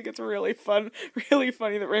lovers, but I think it's really funny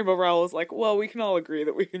that Rainbow Rowell was like, well, we can all agree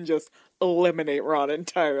that we can just eliminate Ron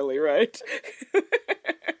entirely, right?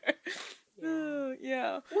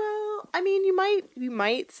 Yeah. Well, I mean, you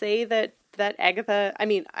might say that Agatha, I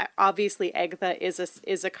mean, obviously Agatha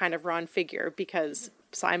is a kind of Ron figure because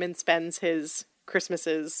Simon spends his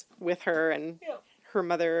Christmases with her and her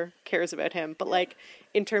mother cares about him. But like,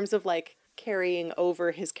 in terms of like carrying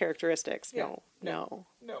over his characteristics, no.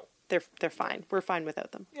 They're fine. We're fine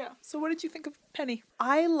without them. Yeah. So what did you think of Penny?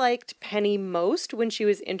 I liked Penny most when she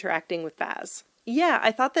was interacting with Baz. Yeah,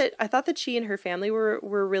 I thought that she and her family were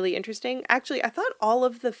really interesting. Actually, I thought all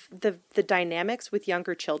of the dynamics with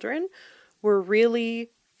younger children were really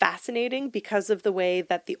fascinating because of the way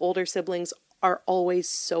that the older siblings are always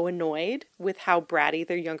so annoyed with how bratty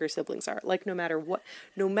their younger siblings are. Like, no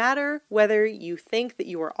matter whether you think that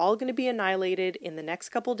you are all going to be annihilated in the next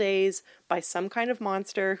couple days by some kind of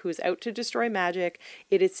monster who's out to destroy magic,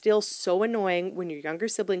 it is still so annoying when your younger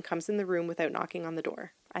sibling comes in the room without knocking on the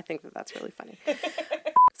door. I think that that's really funny.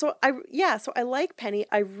 So I like Penny.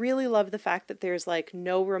 I really love the fact that there's like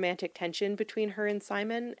no romantic tension between her and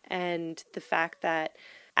Simon, and the fact that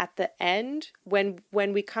at the end, when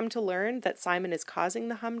we come to learn that Simon is causing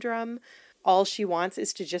the humdrum, all she wants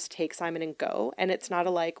is to just take Simon and go. And it's not a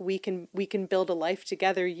like, we can build a life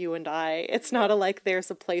together, you and I. It's not a like, there's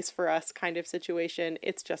a place for us kind of situation.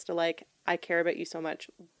 It's just a like, I care about you so much.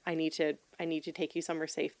 I need to take you somewhere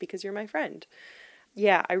safe because you're my friend.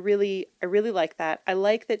 Yeah, I really like that. I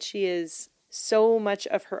like that she is so much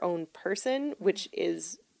of her own person, which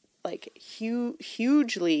is like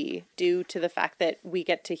hugely due to the fact that we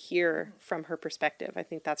get to hear from her perspective. I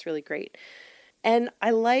think that's really great. And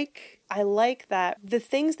I like that the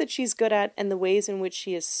things that she's good at and the ways in which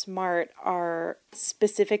she is smart are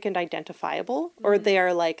specific and identifiable, or they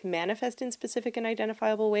are like manifest in specific and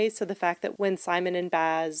identifiable ways. So the fact that when Simon and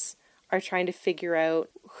Baz are trying to figure out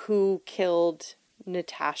who killed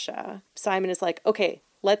Natasha, Simon is like, okay,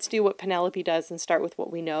 let's do what Penelope does and start with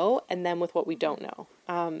what we know and then with what we don't know.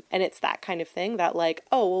 And it's that kind of thing that like,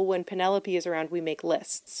 oh, well, when Penelope is around, we make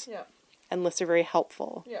lists. Yeah. And lists are very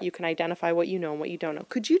helpful. Yeah. You can identify what you know and what you don't know.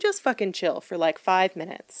 Could you just fucking chill for like 5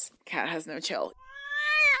 minutes? Cat has no chill.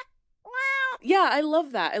 Yeah, I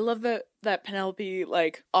love that. I love that Penelope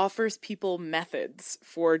like offers people methods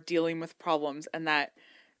for dealing with problems, and that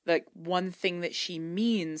like one thing that she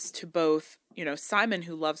means to both, you know, Simon,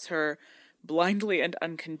 who loves her blindly and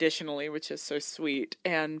unconditionally, which is so sweet,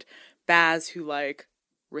 and Baz, who like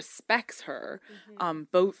respects her.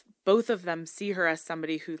 Both of them see her as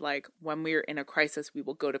somebody who, like, when we're in a crisis, we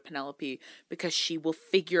will go to Penelope because she will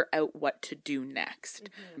figure out what to do next,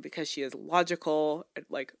 because she is logical,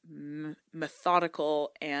 like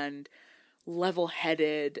methodical and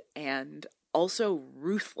level-headed and also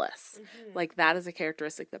ruthless. Like, that is a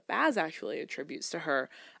characteristic that Baz actually attributes to her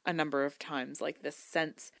a number of times, like this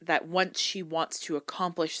sense that once she wants to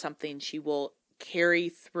accomplish something, she will carry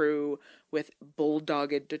through with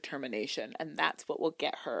bulldogged determination, and that's what will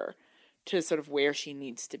get her to sort of where she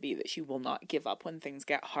needs to be, that she will not give up when things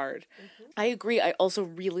get hard. I agree. I also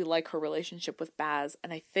really like her relationship with Baz,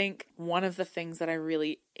 and I think one of the things that I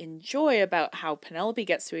really enjoy about how Penelope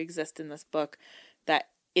gets to exist in this book that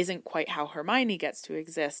isn't quite how Hermione gets to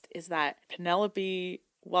exist is that Penelope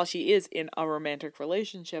while she is in a romantic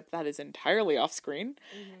relationship, that is entirely off screen.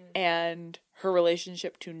 And her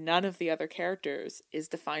relationship to none of the other characters is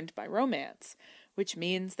defined by romance, which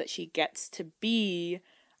means that she gets to be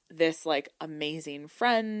this like amazing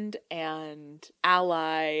friend and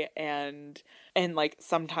ally and like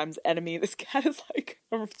sometimes enemy. This cat is like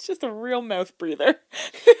just a real mouth breather.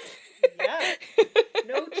 Yeah.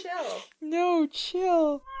 No chill. No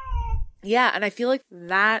chill. Yeah, and I feel like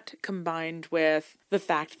that combined with the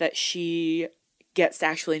fact that she gets to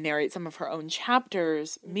actually narrate some of her own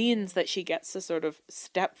chapters means that she gets to sort of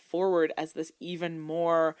step forward as this even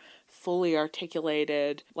more fully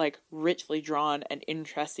articulated, like richly drawn and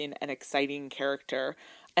interesting and exciting character.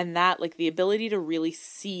 And that, like, the ability to really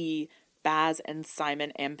see Baz and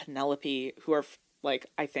Simon and Penelope, who are, like,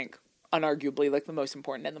 I think unarguably like the most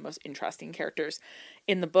important and the most interesting characters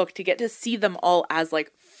in the book, to get to see them all as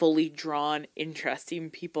like fully drawn, interesting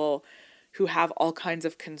people who have all kinds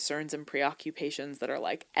of concerns and preoccupations that are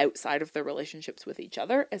like outside of their relationships with each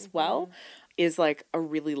other as well, is like a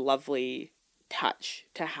really lovely touch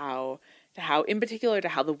to how in particular to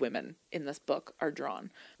how the women in this book are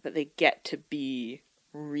drawn, that they get to be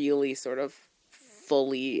really sort of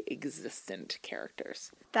fully existent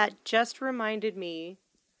characters. That just reminded me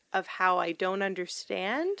of how I don't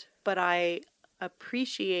understand, but I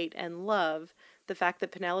appreciate and love the fact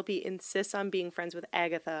that Penelope insists on being friends with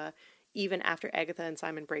Agatha even after Agatha and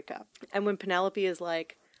Simon break up. And when Penelope is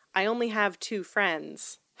like, I only have 2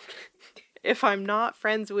 friends. If I'm not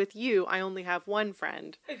friends with you, I only have one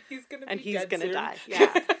friend. And he's gonna die.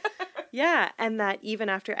 Yeah. Yeah, and that even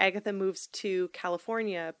after Agatha moves to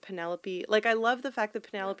California, Penelope, like, I love the fact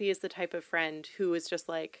that Penelope is the type of friend who is just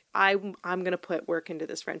like, I'm going to put work into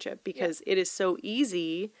this friendship because it is so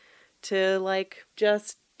easy to, like,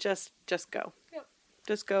 just go. Yep.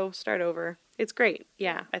 Just go, start over. It's great.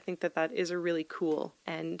 Yeah, I think that is a really cool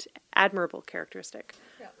and admirable characteristic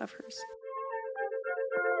of hers.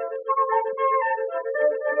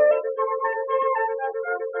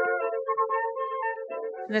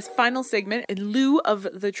 In this final segment, in lieu of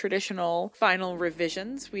the traditional final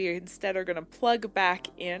revisions, we instead are going to plug back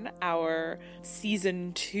in our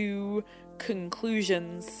season 2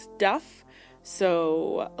 conclusion stuff.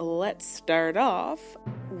 So let's start off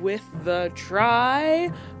with the Try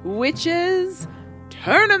Witches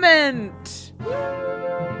Tournament.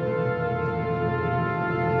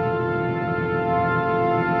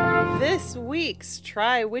 This week's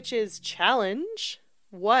Try Witches challenge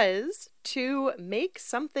was to make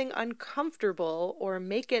something uncomfortable or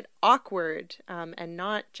make it awkward, and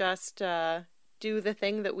not just do the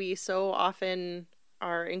thing that we so often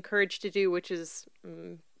are encouraged to do, which is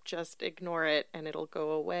just ignore it and it'll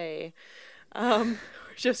go away. Or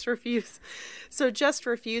just refuse. So just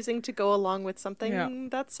refusing to go along with something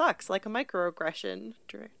that sucks, like a microaggression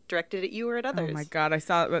directed at you or at others. Oh my god, I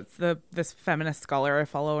saw this feminist scholar I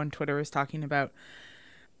follow on Twitter was talking about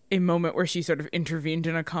a moment where she sort of intervened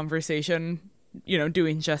in a conversation, you know,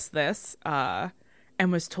 doing just this,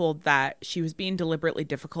 and was told that she was being deliberately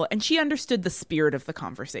difficult, and she understood the spirit of the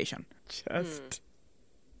conversation.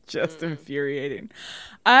 Just infuriating.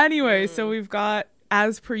 Anyway, so we've got,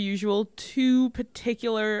 as per usual, 2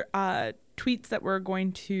 particular tweets that we're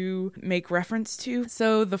going to make reference to.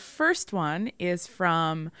 So the first one is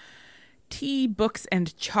from Tea Books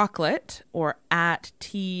and Chocolate, or at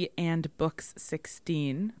Tea and Books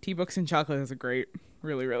 16. Tea Books and Chocolate is a great,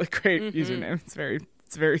 really, really great username.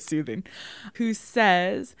 It's very soothing. Who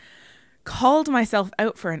says, called myself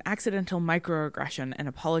out for an accidental microaggression and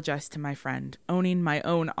apologized to my friend, owning my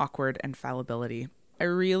own awkward and fallibility. I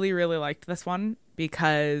really, really liked this one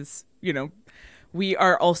because, you know, we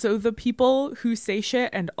are also the people who say shit,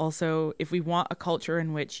 and also if we want a culture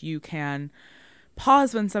in which you can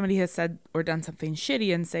pause when somebody has said or done something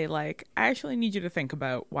shitty and say, like, I actually need you to think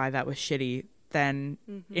about why that was shitty, then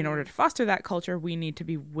in order to foster that culture, we need to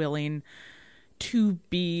be willing to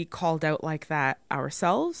be called out like that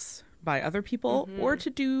ourselves by other people, or to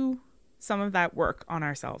do some of that work on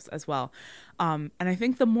ourselves as well. And I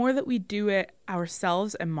think the more that we do it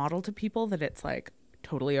ourselves and model to people that it's like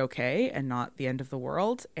totally okay and not the end of the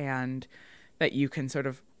world, and that you can sort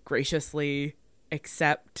of graciously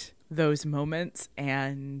accept those moments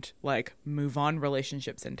and like move on,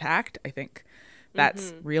 relationships intact, I think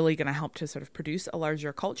that's really going to help to sort of produce a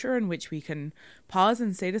larger culture in which we can pause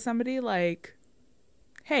and say to somebody like,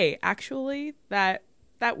 hey, actually that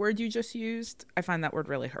word you just used, I find that word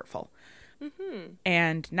really hurtful.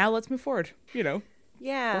 And now let's move forward, you know.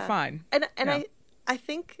 Yeah, we're fine. And I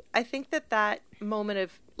think that moment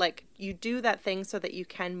of like you do that thing so that you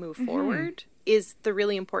can move forward is the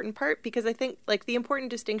really important part, because I think like the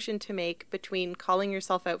important distinction to make between calling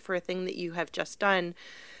yourself out for a thing that you have just done,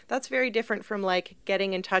 that's very different from like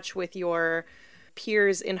getting in touch with your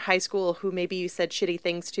peers in high school who maybe you said shitty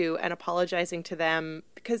things to and apologizing to them,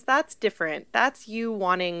 because that's different. That's you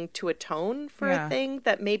wanting to atone for a thing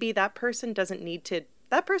that maybe that person doesn't need to.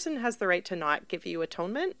 That person has the right to not give you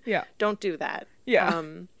atonement. Yeah. Don't do that. Yeah.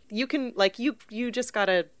 You can like you just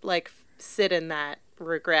gotta like sit in that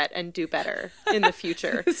regret and do better in the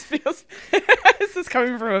future. This feels this is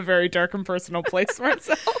coming from a very dark and personal place,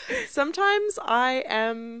 Marcel. Sometimes I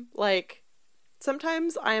am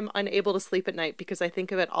unable to sleep at night because I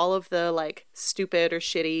think about all of the like stupid or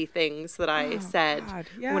shitty things that I said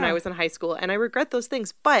when I was in high school, and I regret those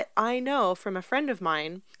things. But I know from a friend of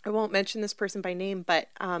mine, I won't mention this person by name, but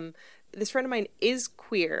this friend of mine is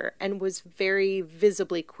queer and was very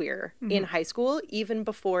visibly queer in high school, even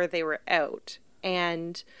before they were out.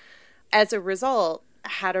 And as a result,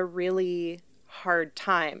 had a really hard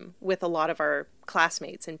time with a lot of our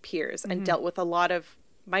classmates and peers and dealt with a lot of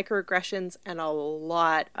microaggressions and a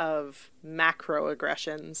lot of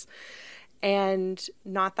macroaggressions. And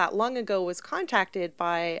not that long ago was contacted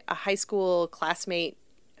by a high school classmate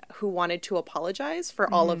who wanted to apologize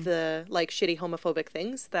for all of the like shitty homophobic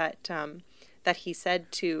things that that he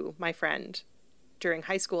said to my friend during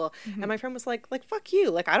high school. And my friend was like fuck you,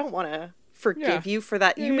 like I don't want to forgive you for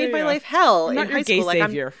that. You made my life hell in high school. Like,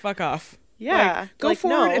 savior. Fuck off. Yeah. Like, go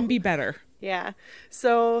forward and be better. Yeah.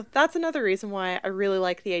 So that's another reason why I really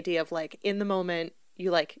like the idea of like in the moment, you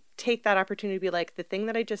like take that opportunity to be like, the thing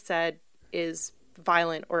that I just said is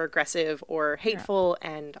violent or aggressive or hateful,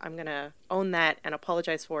 and I'm going to own that and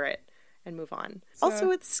apologize for it and move on. So, also,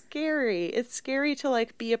 it's scary. It's scary to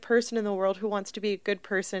like be a person in the world who wants to be a good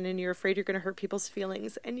person and you're afraid you're going to hurt people's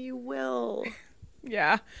feelings, and you will.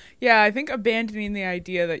 Yeah. Yeah, I think abandoning the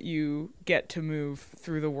idea that you get to move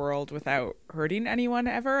through the world without hurting anyone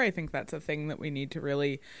ever, I think that's a thing that we need to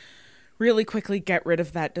really, really quickly get rid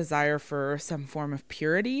of, that desire for some form of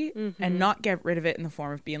purity and not get rid of it in the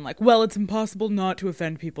form of being like, well, it's impossible not to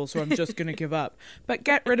offend people, so I'm just going to give up. But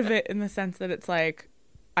get rid of it in the sense that it's like,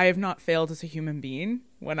 I have not failed as a human being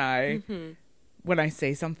when I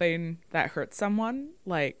say something that hurts someone.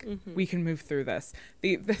 Like, we can move through this.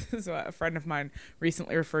 This is what a friend of mine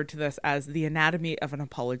recently referred to this as the anatomy of an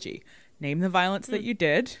apology. Name the violence that you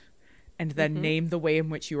did, and then name the way in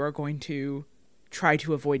which you are going to try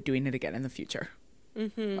to avoid doing it again in the future.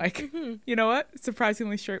 You know what?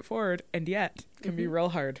 Surprisingly straightforward, and yet can be real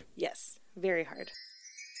hard. Yes, very hard.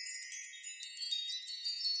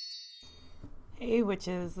 Hey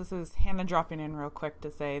witches, this is Hannah dropping in real quick to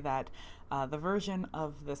say that the version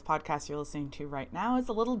of this podcast you're listening to right now is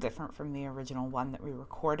a little different from the original one that we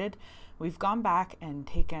recorded. We've gone back and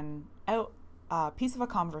taken out a piece of a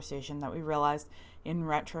conversation that we realized in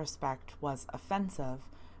retrospect was offensive.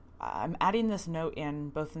 I'm adding this note in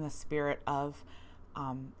both in the spirit of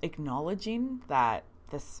acknowledging that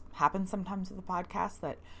this happens sometimes with the podcast,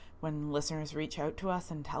 that when listeners reach out to us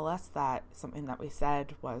and tell us that something that we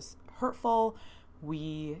said was hurtful,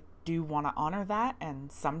 we do want to honor that,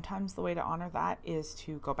 and sometimes the way to honor that is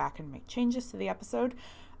to go back and make changes to the episode,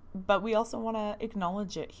 but we also want to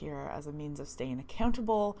acknowledge it here as a means of staying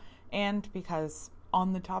accountable, and because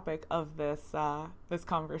on the topic of this this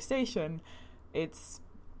conversation, it's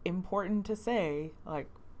important to say, like,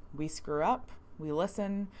 we screw up, we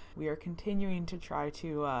listen, we are continuing to try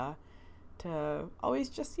to always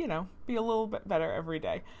just, be a little bit better every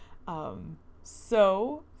day.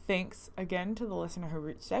 So thanks again to the listener who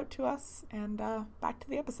reached out to us, and back to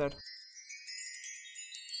the episode.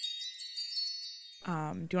 Do you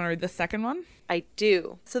want to read the second one? I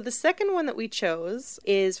do. So the second one that we chose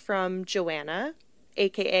is from Joanna,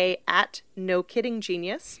 aka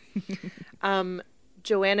 @NoKiddingGenius.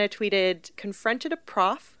 Joanna tweeted, confronted a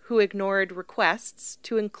prof who ignored requests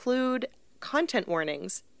to include content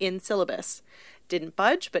warnings in syllabus. Didn't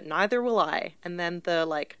budge, but neither will I. And then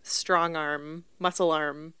the strong arm, muscle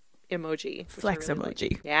arm emoji. Flex really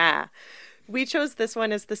emoji. Yeah. We chose this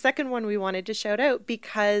one as the second one we wanted to shout out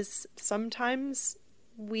because sometimes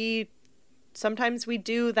we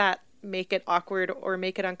do that, make it awkward or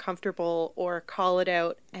make it uncomfortable or call it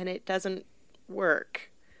out, and it doesn't work.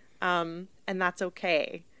 And that's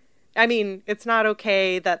okay. I mean, it's not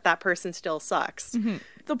okay that that person still sucks. Mm-hmm.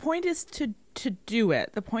 The point is to do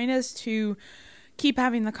it. The point is to keep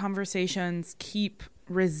having the conversations, keep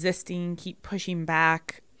resisting, keep pushing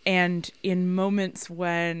back. And in moments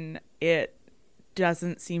when it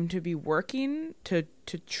doesn't seem to be working, to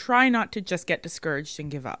try not to just get discouraged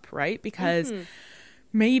and give up, right? Because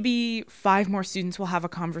maybe 5 more students will have a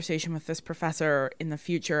conversation with this professor in the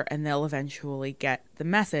future and they'll eventually get the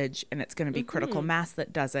message, and it's going to be critical mass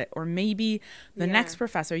that does it. Or maybe the next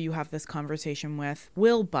professor you have this conversation with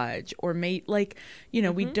will budge, or we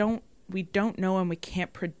don't know, and we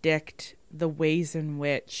can't predict the ways in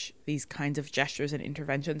which these kinds of gestures and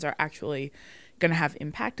interventions are actually going to have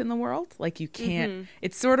impact in the world. Like, you can't,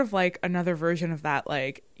 it's sort of like another version of that,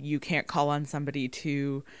 like, you can't call on somebody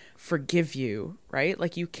to forgive you, right?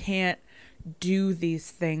 Like, you can't do these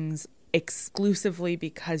things exclusively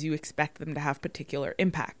because you expect them to have particular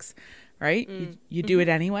impacts, right? You do it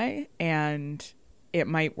anyway, and it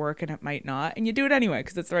might work and it might not, and you do it anyway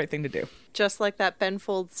because it's the right thing to do. Just like that Ben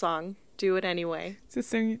Folds song, Do It Anyway.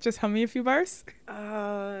 Just hum me a few bars.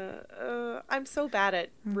 I'm so bad at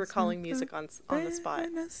recalling music on the spot.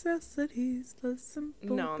 No, that's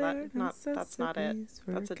not it.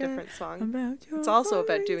 That's a different song. It's also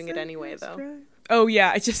about doing it anyway, though. Oh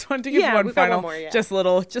yeah, I just wanted to give one final, more, just a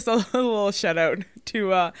little shout out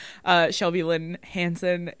to Shelby Lynn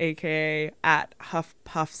Hansen, aka at Huff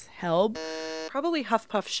Puff's Helb. Probably Huff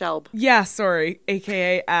Puff Shelb. Yeah, sorry,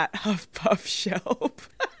 aka at Huff Puff Shelb.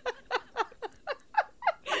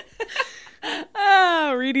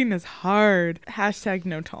 Reading is hard. #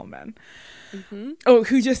 no tall men. Oh,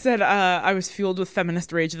 who just said, I was fueled with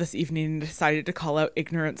feminist rage this evening and decided to call out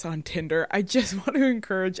ignorance on Tinder. I just want to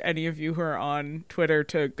encourage any of you who are on Twitter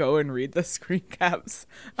to go and read the screen caps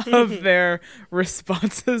of their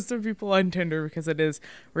responses to people on Tinder, because it is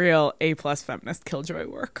real A+ feminist killjoy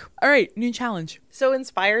work. All right, new challenge. So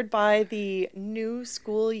inspired by the new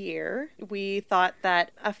school year, we thought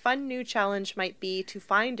that a fun new challenge might be to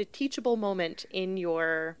find a teachable moment in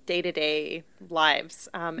your day-to-day lives.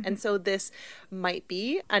 And so this might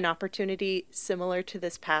be an opportunity similar to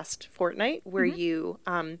this past fortnight, where you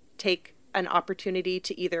take an opportunity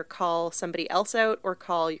to either call somebody else out or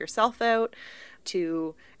call yourself out,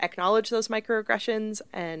 to acknowledge those microaggressions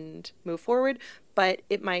and move forward. But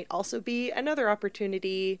it might also be another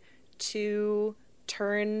opportunity to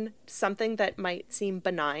turn something that might seem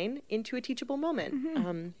benign into a teachable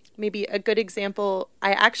moment. Maybe a good example,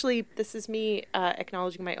 this is me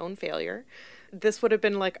acknowledging my own failure. This would have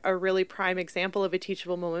been like a really prime example of a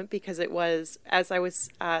teachable moment, because it was as I was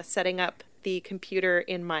setting up the computer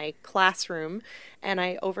in my classroom, and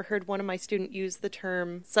I overheard one of my students use the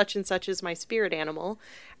term "such and such is my spirit animal,"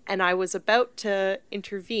 and I was about to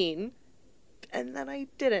intervene, and then I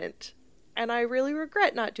didn't. And I really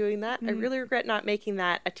regret not doing that. I really regret not making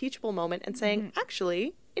that a teachable moment and saying,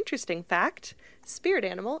 actually, interesting fact, spirit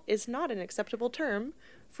animal is not an acceptable term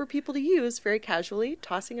for people to use very casually,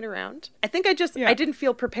 tossing it around. I think I didn't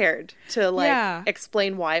feel prepared to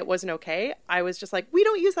explain why it wasn't okay. I was just like, we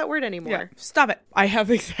don't use that word anymore. Yeah, stop it. I have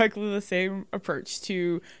exactly the same approach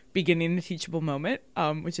to beginning a teachable moment,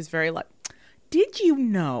 which is very like, did you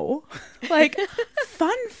know? Like,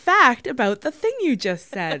 fun fact about the thing you just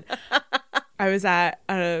said. I was at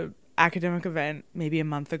an academic event maybe a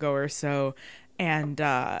month ago or so, and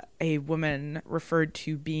a woman referred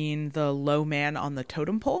to being the low man on the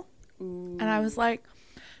totem pole. Ooh. And I was like,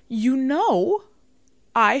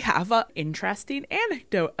 I have an interesting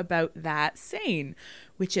anecdote about that saying,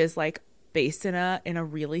 which is like based in a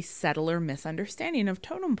really settler misunderstanding of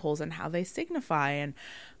totem poles and how they signify. And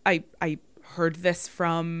I heard this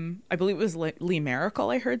from, I believe it was Lee Miracle,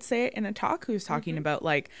 I heard say it in a talk, who was talking about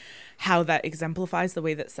like how that exemplifies the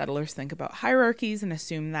way that settlers think about hierarchies and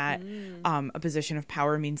assume that a position of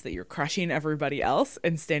power means that you're crushing everybody else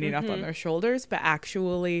and standing up on their shoulders. But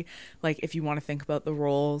actually, like, if you want to think about the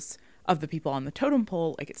roles of the people on the totem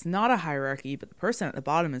pole, like, it's not a hierarchy, but the person at the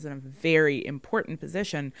bottom is in a very important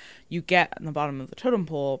position. You get on the bottom of the totem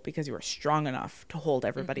pole because you are strong enough to hold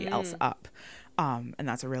everybody else up. And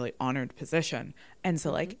that's a really honored position. And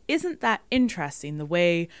so, like, isn't that interesting, the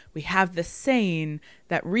way we have this saying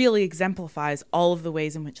that really exemplifies all of the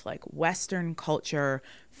ways in which, like, Western culture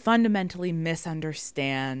fundamentally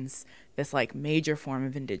misunderstands this, like, major form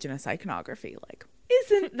of Indigenous iconography? Like,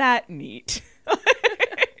 isn't that neat?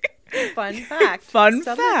 Fun fact. Fun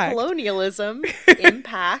Southern fact. Colonialism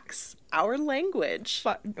impacts our language.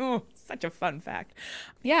 Such a fun fact.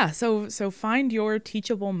 Yeah, so find your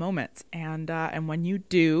teachable moments, and when you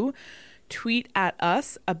do, tweet at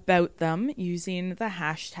us about them using the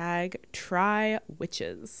hashtag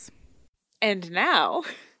 #TryWitches. And now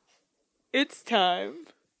it's time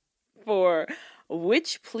for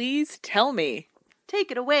Witch Please Tell Me.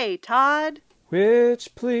 Take it away, Todd.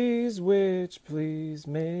 Witch please,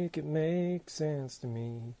 make it make sense to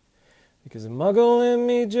me. Because a muggle in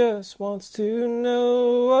me just wants to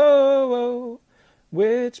know,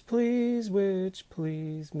 Which please,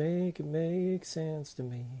 make it make sense to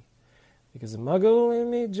me. Because the muggle in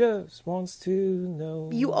me just wants to know.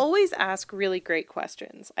 You always ask really great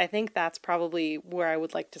questions. I think that's probably where I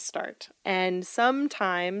would like to start. And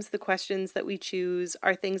sometimes the questions that we choose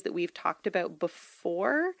are things that we've talked about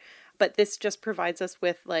before, but this just provides us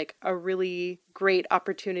with like a really great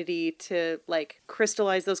opportunity to like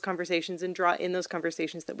crystallize those conversations and draw in those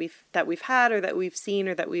conversations that we've had or that we've seen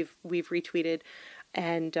or that we've retweeted.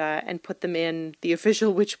 And put them in the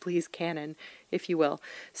official Witch Please canon, if you will.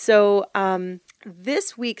 So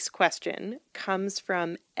this week's question comes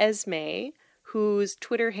from Esme, whose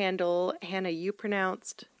Twitter handle, Hannah, you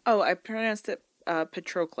pronounced? Oh, I pronounced it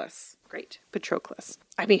Patroclus. Great, Patroclus.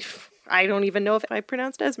 I mean, I don't even know if I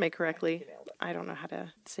pronounced Esme correctly. I don't know how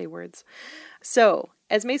to say words. So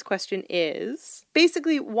Esme's question is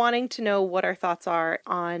basically wanting to know what our thoughts are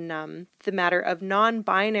on the matter of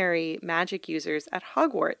non-binary magic users at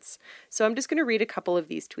Hogwarts. So I'm just going to read a couple of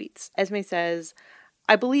these tweets. Esme says,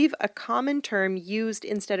 I believe a common term used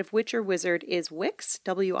instead of witch or wizard is Wix,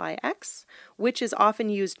 W-I-X, which is often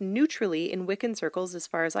used neutrally in Wiccan circles as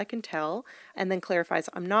far as I can tell, and then clarifies,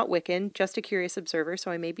 I'm not Wiccan, just a curious observer,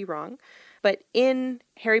 so I may be wrong. But in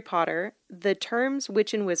Harry Potter, the terms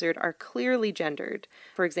witch and wizard are clearly gendered.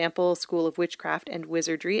 For example, School of Witchcraft and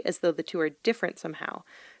Wizardry, as though the two are different somehow.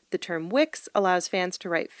 The term Wix allows fans to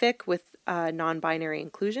write fic with non-binary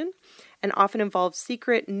inclusion, and often involves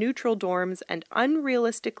secret, neutral dorms and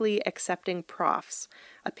unrealistically accepting profs.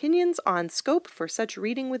 Opinions on scope for such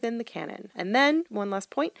reading within the canon. And then, one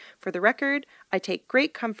last point, for the record, I take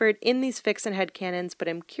great comfort in these fics and headcanons, but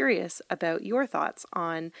I'm curious about your thoughts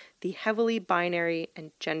on the heavily binary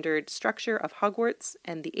and gendered structure of Hogwarts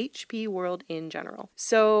and the HP world in general.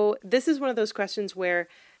 So this is one of those questions where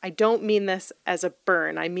I don't mean this as a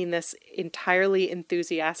burn. I mean this entirely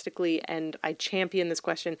enthusiastically, and I champion this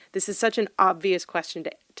question. This is such an obvious question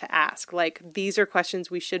to ask. Like, these are questions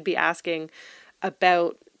we should be asking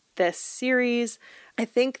about this series. I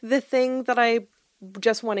think the thing that I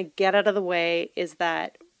just want to get out of the way is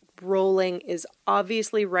that Rowling is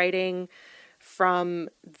obviously writing from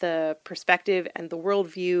the perspective and the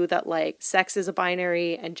worldview that like sex is a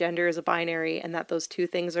binary and gender is a binary, and that those two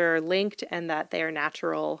things are linked and that they are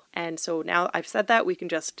natural. And so now I've said that, we can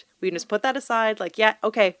just put that aside. Like, yeah,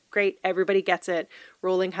 okay, great, everybody gets it.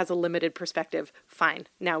 Rowling has a limited perspective. Fine.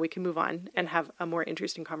 Now we can move on and have a more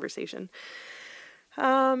interesting conversation.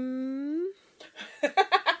 Now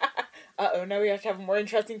we have to have a more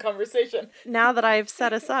interesting conversation. Now that I've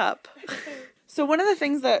set us up. So one of the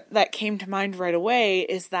things that came to mind right away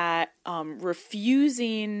is that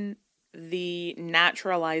refusing the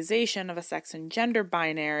naturalization of a sex and gender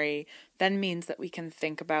binary then means that we can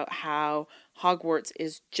think about how Hogwarts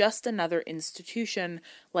is just another institution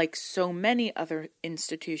like so many other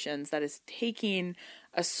institutions that is taking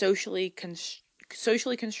a socially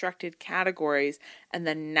constructed categories and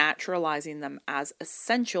then naturalizing them as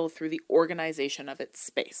essential through the organization of its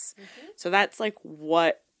space. Mm-hmm. So that's like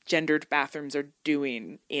what gendered bathrooms are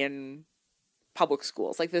doing in public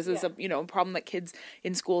schools. Like, this is a problem that kids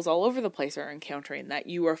in schools all over the place are encountering, that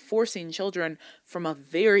you are forcing children from a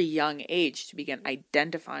very young age to begin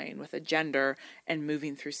identifying with a gender and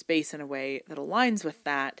moving through space in a way that aligns with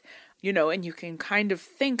that, and you can kind of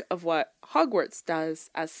think of what Hogwarts does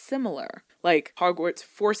as similar. Like, Hogwarts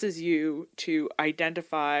forces you to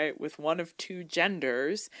identify with one of two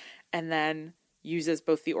genders and then uses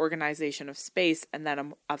both the organization of space and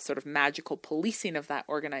then a sort of magical policing of that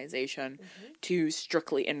organization to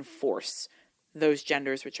strictly enforce those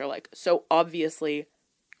genders, which are like so obviously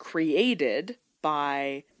created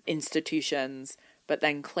by institutions, but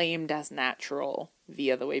then claimed as natural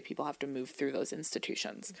via the way people have to move through those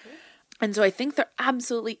institutions. Mm-hmm. And so I think there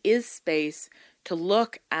absolutely is space to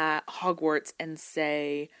look at Hogwarts and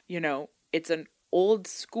say, it's an old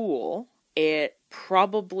school. It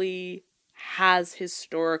probably has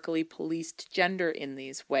historically policed gender in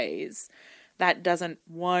these ways. That doesn't,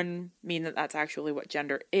 one, mean that that's actually what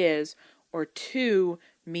gender is, or two,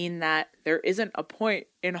 mean that there isn't a point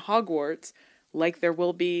in Hogwarts, like there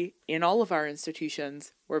will be in all of our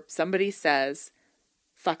institutions, where somebody says,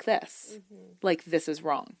 fuck this. Mm-hmm. Like, this is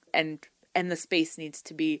wrong. And the space needs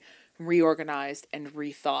to be reorganized and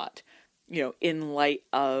rethought, in light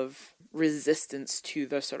of resistance to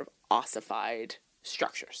the sort of ossified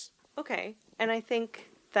structures. Okay. And I think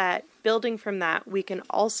that building from that, we can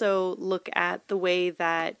also look at the way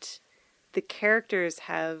that the characters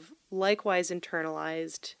have likewise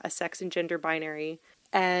internalized a sex and gender binary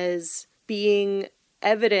as being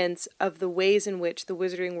evidence of the ways in which the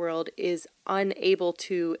wizarding world is unable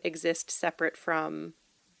to exist separate from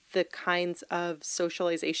the kinds of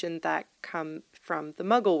socialization that come from the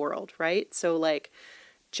Muggle world, right? So like,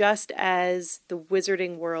 just as the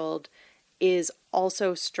wizarding world is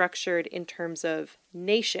also structured in terms of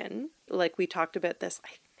nation, like we talked about this,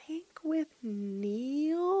 I think with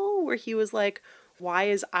Neil, where he was like, why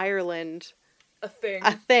is Ireland A thing.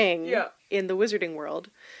 in the wizarding world?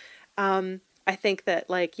 I think that,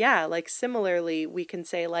 like, yeah, like, similarly, we can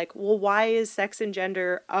say, like, well, why is sex and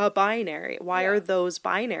gender a binary? Why are those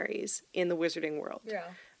binaries in the wizarding world? Yeah.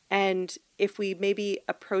 And if we maybe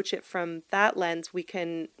approach it from that lens, we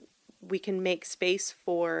can make space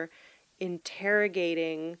for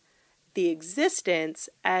interrogating the existence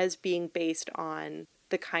as being based on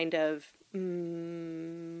the kind of,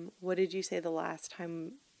 what did you say the last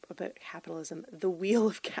time about capitalism? The wheel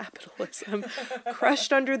of capitalism,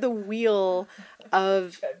 crushed under the wheel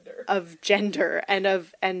of gender and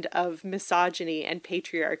of misogyny and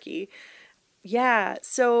patriarchy. Yeah,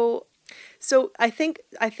 so I think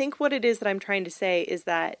what it is that I'm trying to say is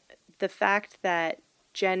that the fact that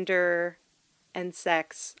gender and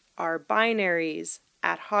sex are binaries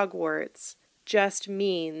at Hogwarts just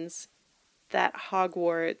means that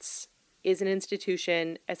Hogwarts is an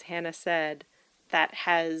institution, as Hannah said, that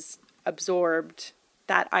has absorbed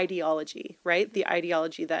that ideology, right? The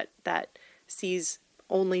ideology that sees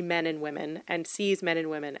only men and women and sees men and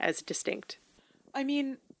women as distinct. I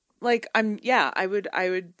mean, like, I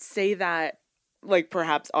would say that, like,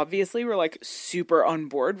 perhaps obviously we're like super on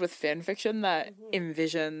board with fan fiction that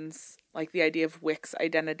envisions like the idea of Wicca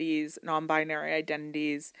identities, non-binary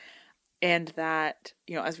identities, and that,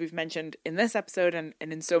 you know, as we've mentioned in this episode and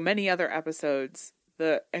in so many other episodes,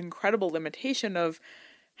 the incredible limitation of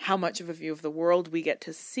how much of a view of the world we get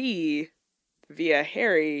to see via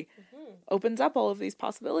Harry opens up all of these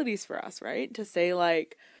possibilities for us, right? To say,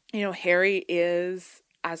 like, you know, Harry is,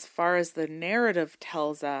 as far as the narrative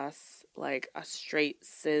tells us, like a straight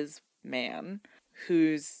cis man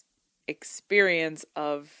whose experience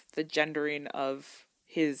of the gendering of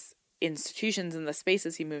his institutions and the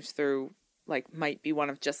spaces he moves through, like, might be one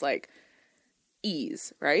of just, like,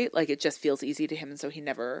 ease, right? Like, it just feels easy to him, and so he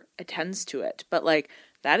never attends to it. But, like,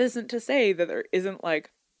 that isn't to say that there isn't, like,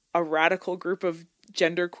 a radical group of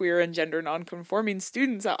genderqueer and gender nonconforming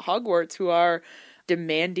students at Hogwarts who are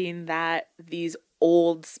demanding that these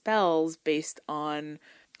old spells based on,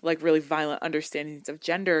 like, really violent understandings of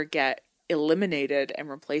gender get eliminated and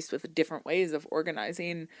replaced with different ways of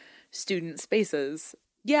organizing student spaces.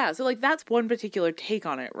 Yeah, so, like, that's one particular take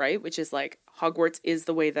on it, right? Which is, like, Hogwarts is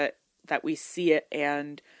the way that we see it,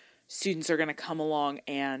 and students are going to come along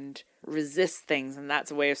and resist things, and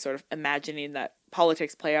that's a way of sort of imagining that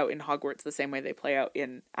politics play out in Hogwarts the same way they play out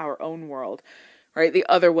in our own world, right? The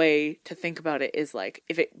other way to think about it is, like,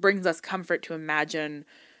 if it brings us comfort to imagine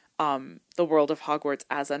the world of Hogwarts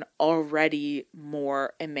as an already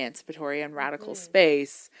more emancipatory and radical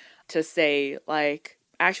space, to say, like,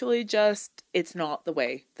 actually just, it's not the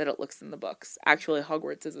way that it looks in the books. Actually,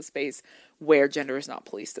 Hogwarts is a space where gender is not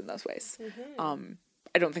policed in those ways.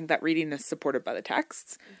 I don't think that reading is supported by the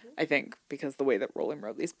texts. I think because the way that Rowling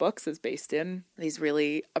wrote these books is based in these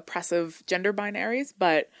really oppressive gender binaries,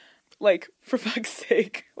 but, like, for fuck's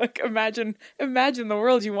sake, like, imagine the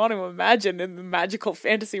world you want to imagine in the magical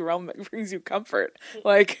fantasy realm that brings you comfort.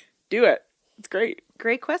 Like, do it. It's great.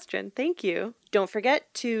 Great question. Thank you. Don't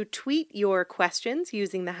forget to tweet your questions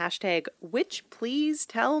using the hashtag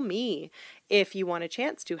 #WhичPleaseTellMe if you want a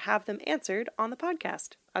chance to have them answered on the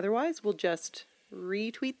podcast. Otherwise, we'll just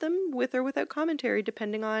retweet them with or without commentary,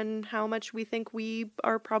 depending on how much we think we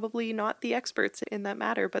are probably not the experts in that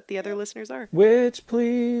matter, but the other listeners are. Which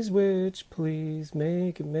please,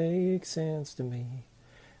 make it make sense to me.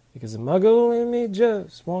 Because the muggle in me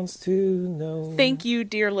just wants to know. Thank you,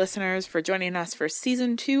 dear listeners, for joining us for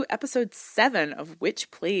Season 2, Episode 7 of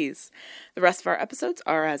Which Please. The rest of our episodes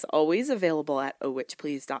are, as always, available at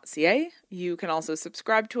ohwhchplease.ca. You can also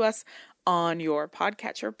subscribe to us on your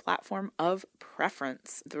podcatcher platform of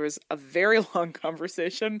preference. There was a very long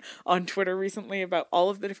conversation on Twitter recently about all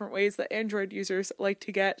of the different ways that Android users like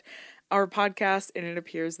to get our podcast, and it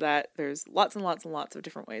appears that there's lots and lots and lots of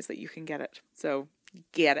different ways that you can get it. So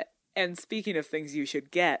get it. And speaking of things you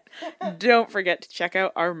should get, don't forget to check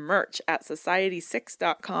out our merch at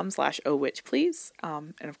society6.com/ohwhchplease.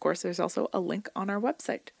 And of course, there's also a link on our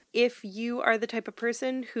website. If you are the type of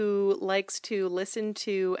person who likes to listen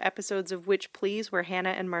to episodes of Which Please where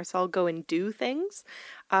Hannah and Marcel go and do things,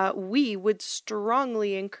 we would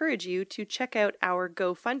strongly encourage you to check out our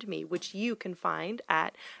GoFundMe, which you can find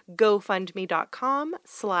at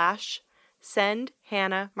gofundme.com/send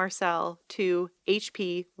Hannah Marcel to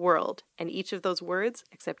HP World. And each of those words,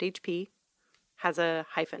 except HP, has a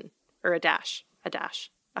hyphen or a dash,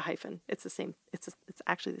 a hyphen. It's the same. It's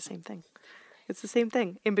actually the same thing. It's the same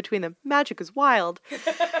thing in between them. Magic is wild.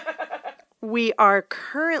 We are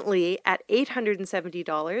currently at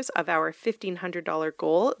 $870 of our $1,500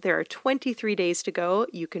 goal. There are 23 days to go.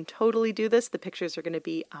 You can totally do this. The pictures are going to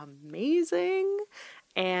be amazing.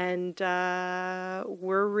 And we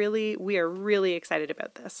are really excited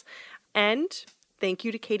about this. And thank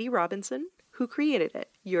you to Katie Robinson, who created it.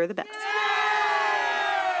 You're the best.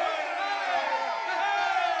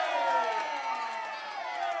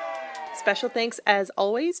 Special thanks, as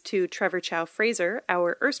always, to Trevor Chow Fraser,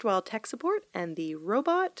 our erstwhile tech support, and the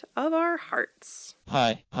robot of our hearts.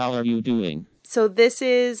 Hi, how are you doing? So this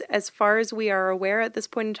is, as far as we are aware at this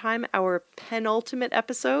point in time, our penultimate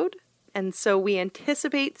episode. And so we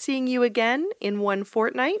anticipate seeing you again in 1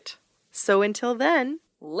 fortnight. So until then,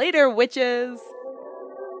 Later, witches!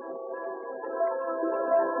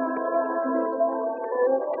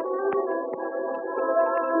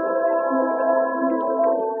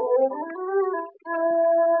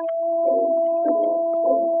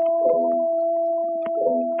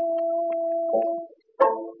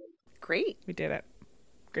 great. We did it.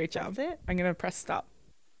 Great job. That's it. I'm going to press stop.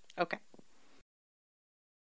 Okay.